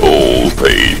 All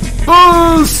pain.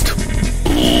 Bust!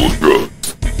 All drugs.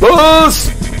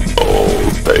 Bust! All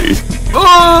pain.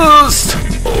 Bust!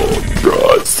 All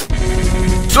drugs.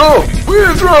 So,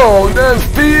 withdrawn and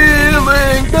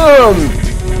feeling numb.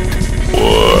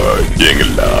 Watching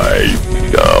life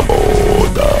come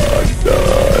on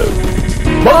undone.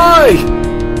 My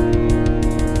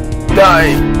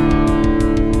life.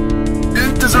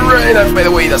 It doesn't rain. By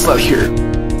the way, that's not here.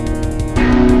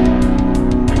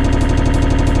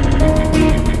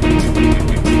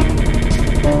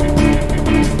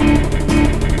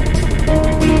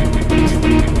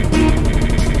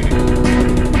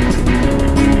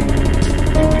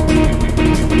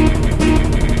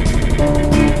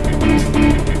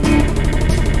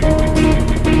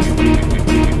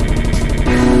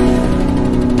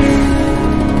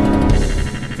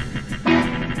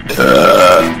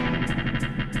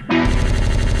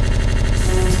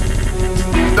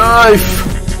 Life,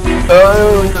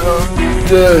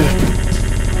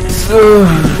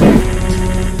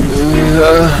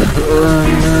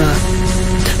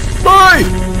 my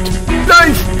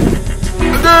life,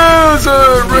 there's a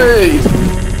ray,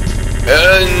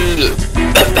 and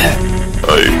I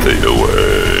fade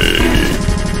away.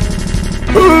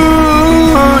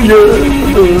 Oh yeah,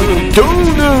 don't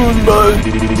know my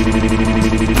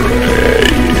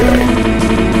praying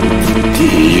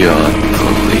the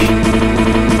unbelief.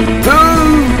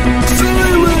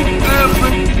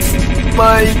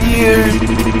 My ear,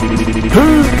 who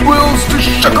wills to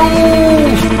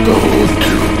shackles go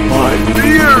to my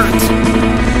beard?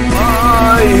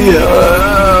 I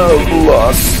have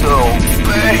lost all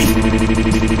faith.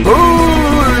 I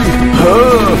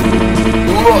have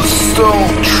lost all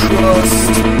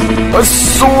trust. A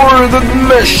sword that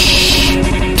mesh,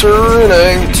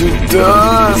 turning to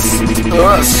dust. A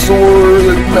sword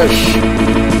that mesh,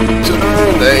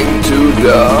 turning to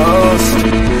dust.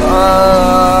 I'm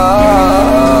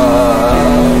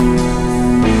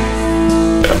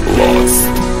lost.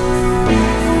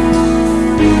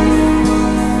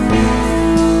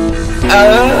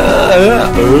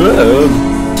 I'm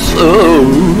so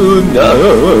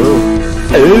numb.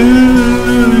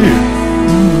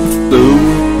 So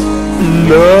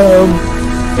numb.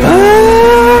 I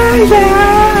am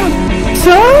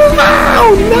so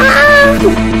numb. I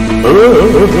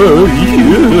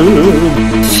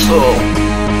am so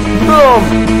numb.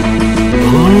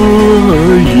 I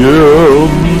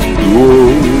am so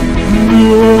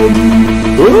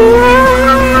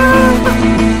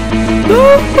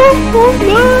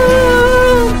numb.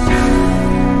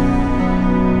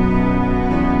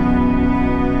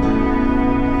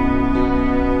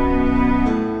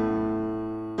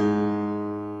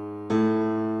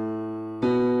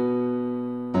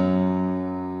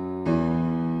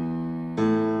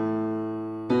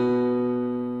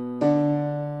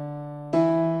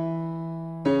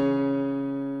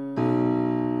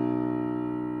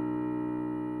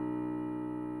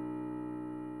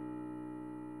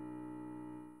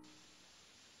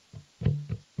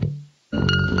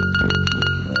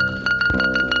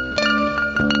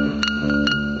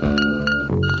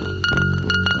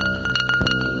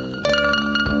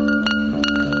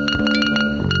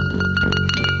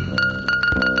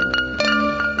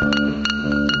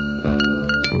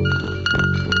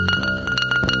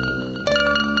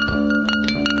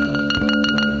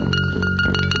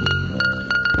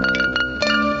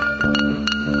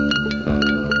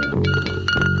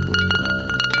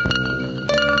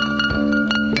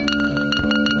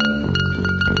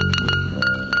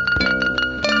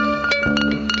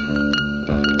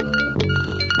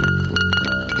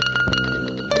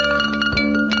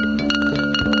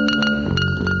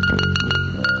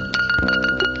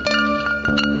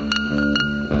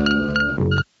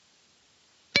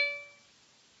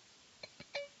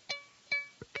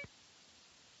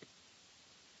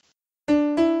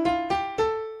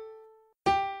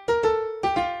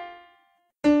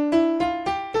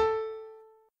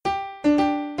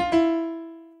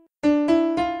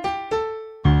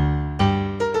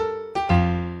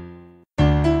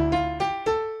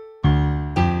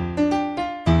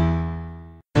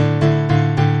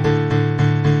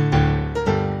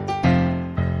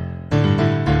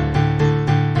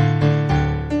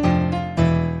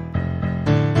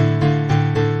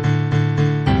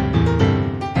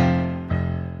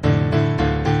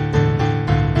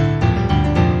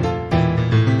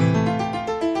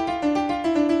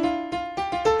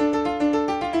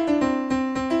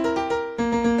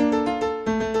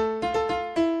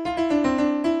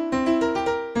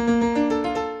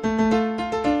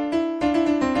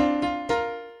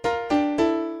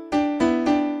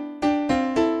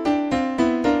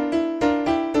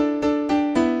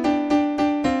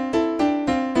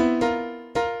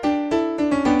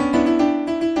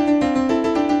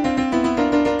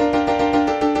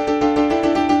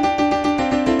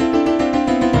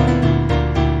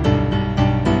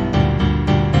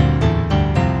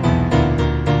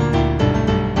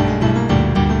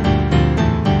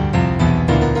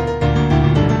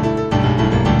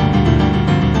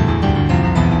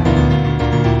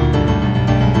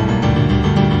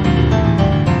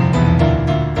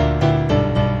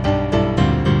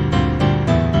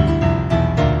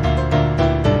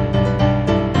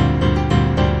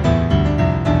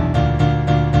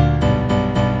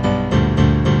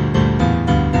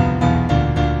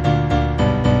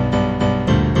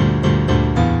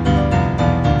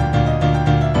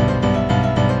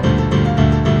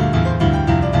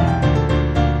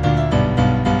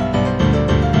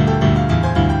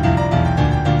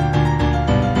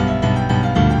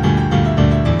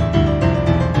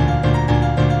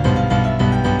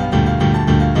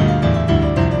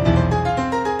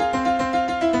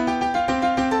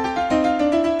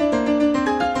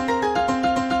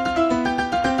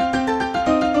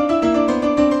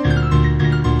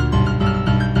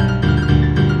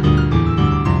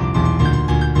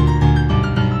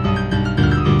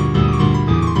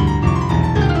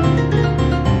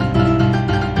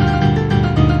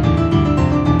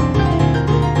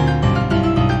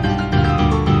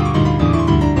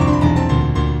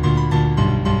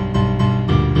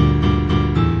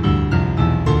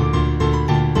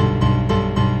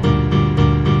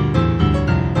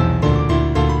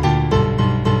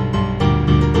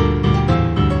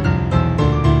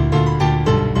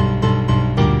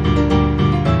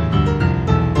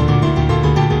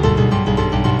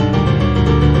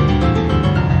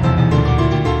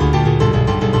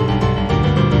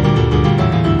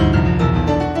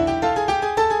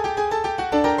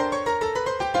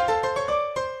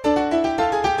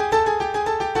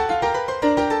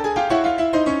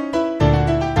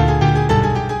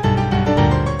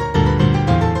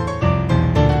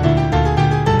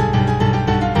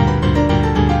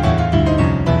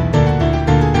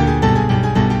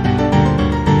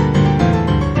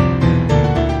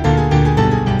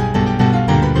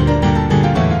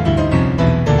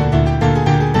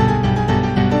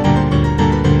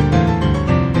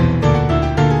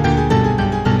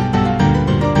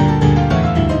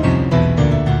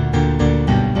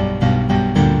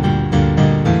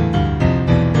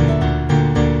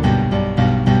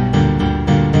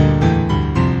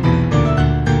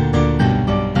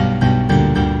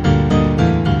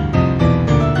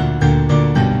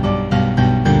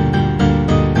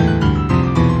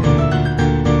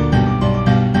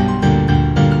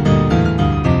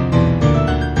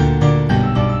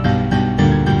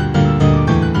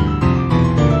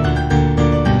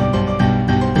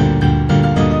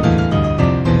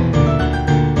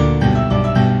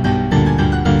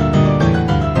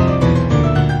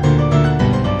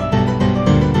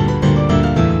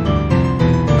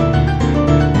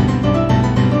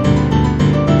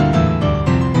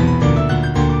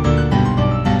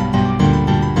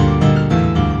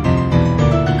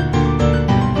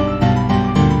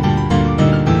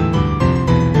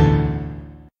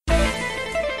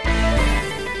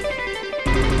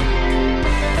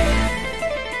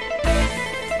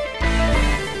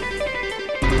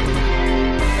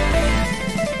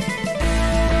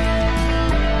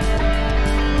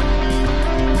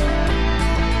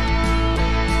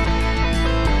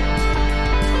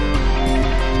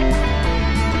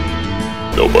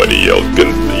 Nobody else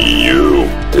can see you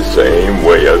the same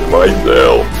way as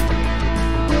myself.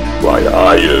 Why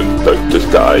I am touch the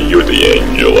sky, you're the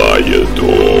angel I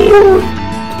adore.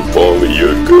 If only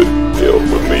you could feel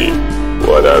for me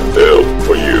what I felt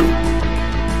for you.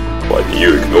 Why do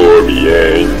you ignore me,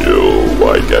 angel?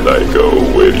 Why can't I go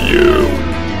with you?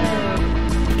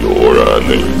 You're an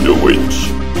angel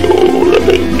witch. You're an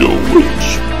angel witch.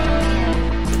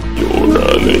 You're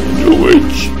an angel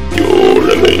witch.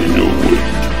 You're an angel witch.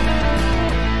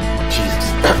 Jesus.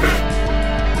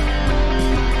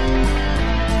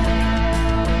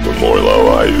 The more love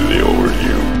I feel over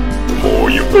you, the more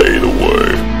you fade away.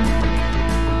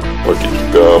 Why can you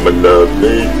come and love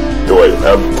me? Do I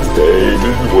have to stay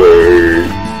this way?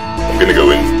 I'm gonna go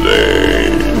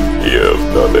insane if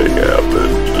nothing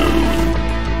happens soon.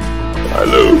 I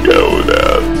look out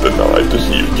at the night to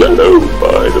see a shadow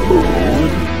by the moon.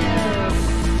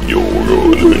 You're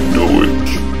an angel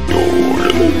witch. You're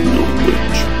an angel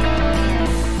witch.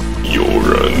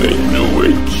 You're an angel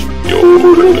witch.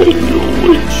 You're an angel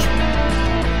witch.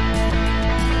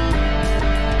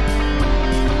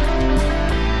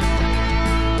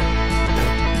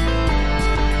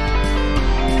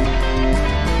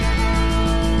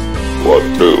 Walk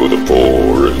through the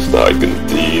forest, I can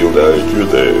feel that you're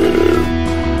there.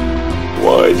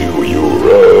 Why do you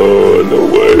run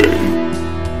away?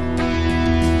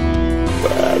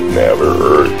 I'd never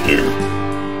hurt you.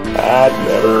 I'd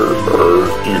never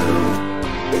hurt you.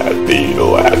 That'd be the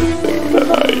last thing that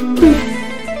I'd do.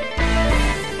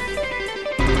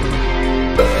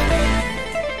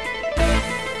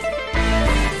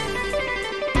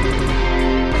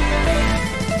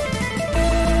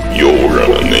 You're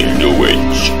an angel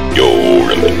witch.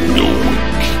 You're an angel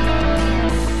witch.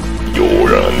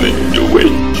 You're an angel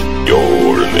witch.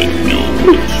 You're an angel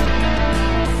witch.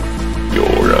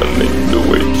 You're an angel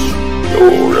witch.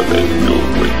 You're an angel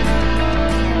witch.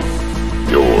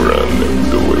 You're an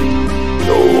angel witch.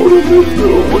 You're an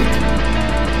angel witch.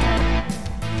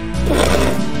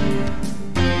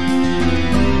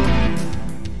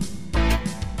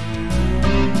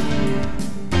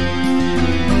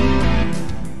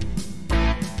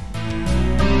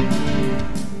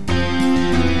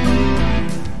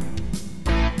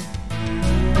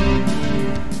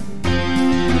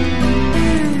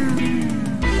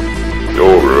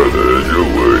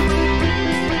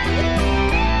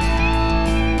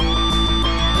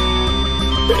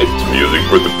 It's music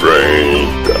for the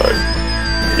brain, guys.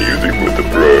 Music for the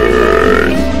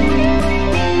brain.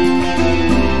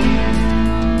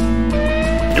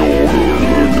 You're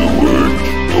the witch.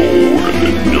 You're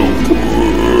the new witch.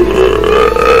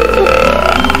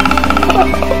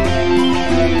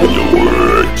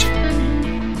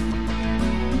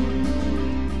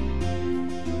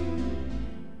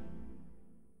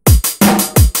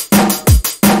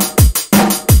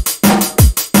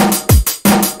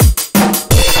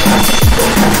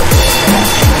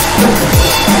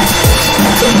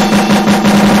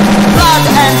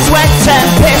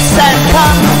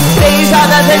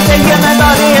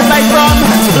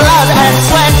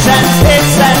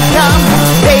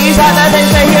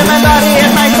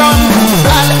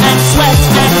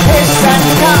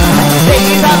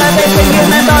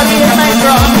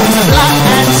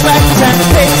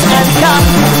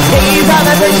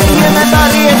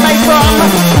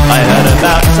 I heard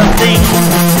about something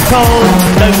called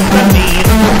dopamine,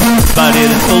 but it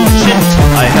is bullshit.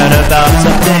 I heard about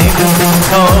something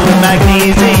called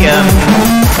magnesium,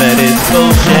 but it's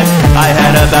bullshit. I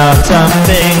heard about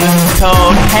something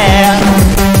called hair,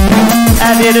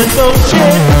 and it is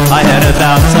bullshit. I heard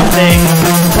about something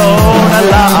called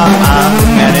alarm,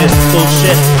 and it's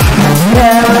bullshit.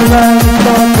 There are only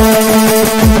four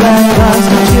things that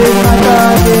constitute my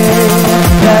body.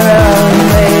 There are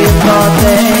only four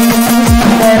things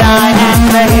that I am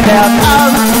made out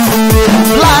of.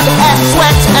 Blood and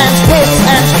sweat and piss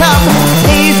and cum.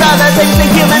 These are the things the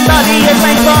human body is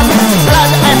made from.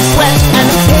 Blood and sweat and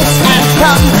piss and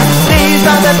cum. These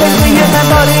are the things the human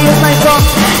body is made from.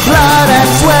 Blood and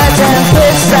sweat and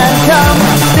piss and cum.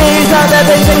 These are the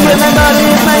things the human body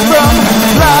is made from.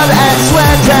 Blood and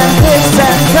sweat and piss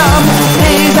and cum.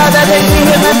 These are the things the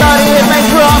human body is made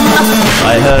from.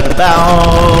 I heard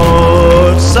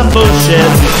about some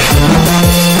bullshit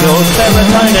called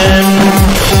serotonin,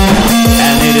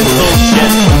 and it is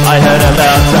bullshit. I heard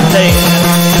about something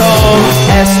called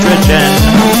estrogen,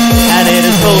 and it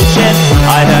is bullshit.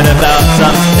 I heard about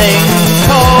something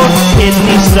called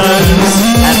kidney stones,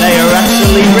 and they are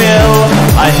actually real.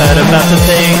 I heard about a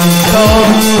thing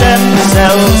called stem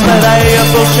cells, but they are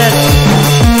bullshit.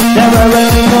 There are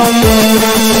only four things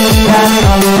that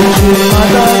constitute my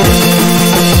body.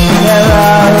 There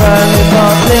are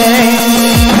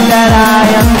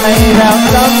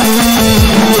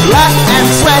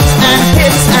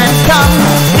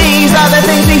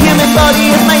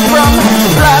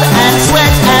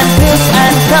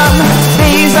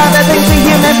things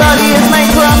the human body is made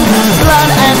from. Blood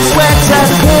and sweat and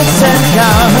piss and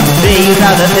cum. These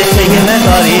are the things the human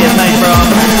body is made from.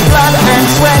 Blood and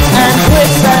sweat and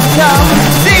piss and cum.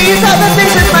 These are the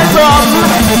things it's made from.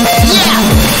 Yeah!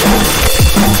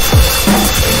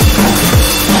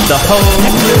 The whole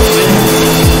fluid,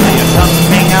 they are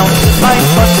coming out of my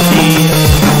body.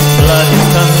 Blood is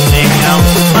coming out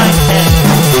of my head.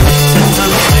 It's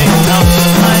coming out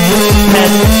of my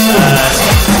head.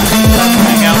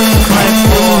 Coming out of my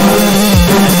pores.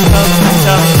 It's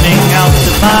coming out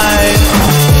of my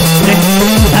dick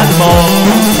and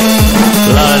balls.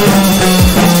 Blood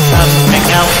is coming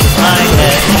out of my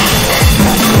head.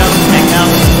 Coming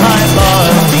out of my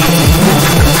body.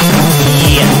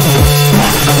 Yeah.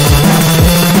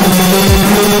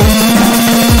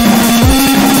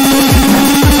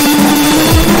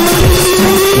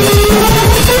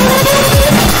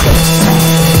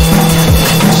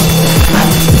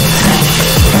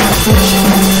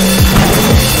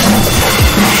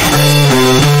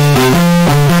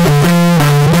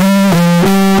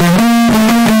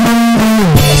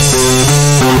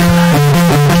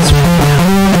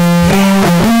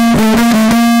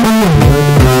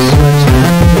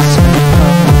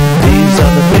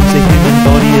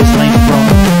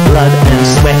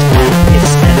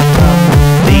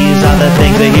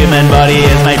 The human body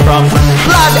is made from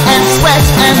blood and sweat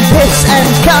and piss and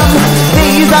cum.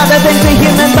 These are the things the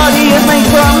human body is made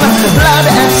from. Blood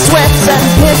and sweat and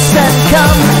piss and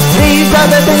cum. These are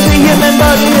the things the human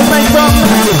body is made from.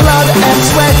 Blood and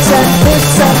sweat and piss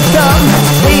and cum.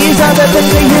 These are the things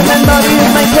the human body is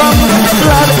made from.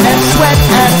 Blood and sweat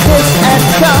and piss and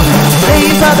cum.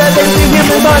 These are the things the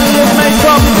human body is made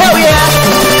from. Hell yeah!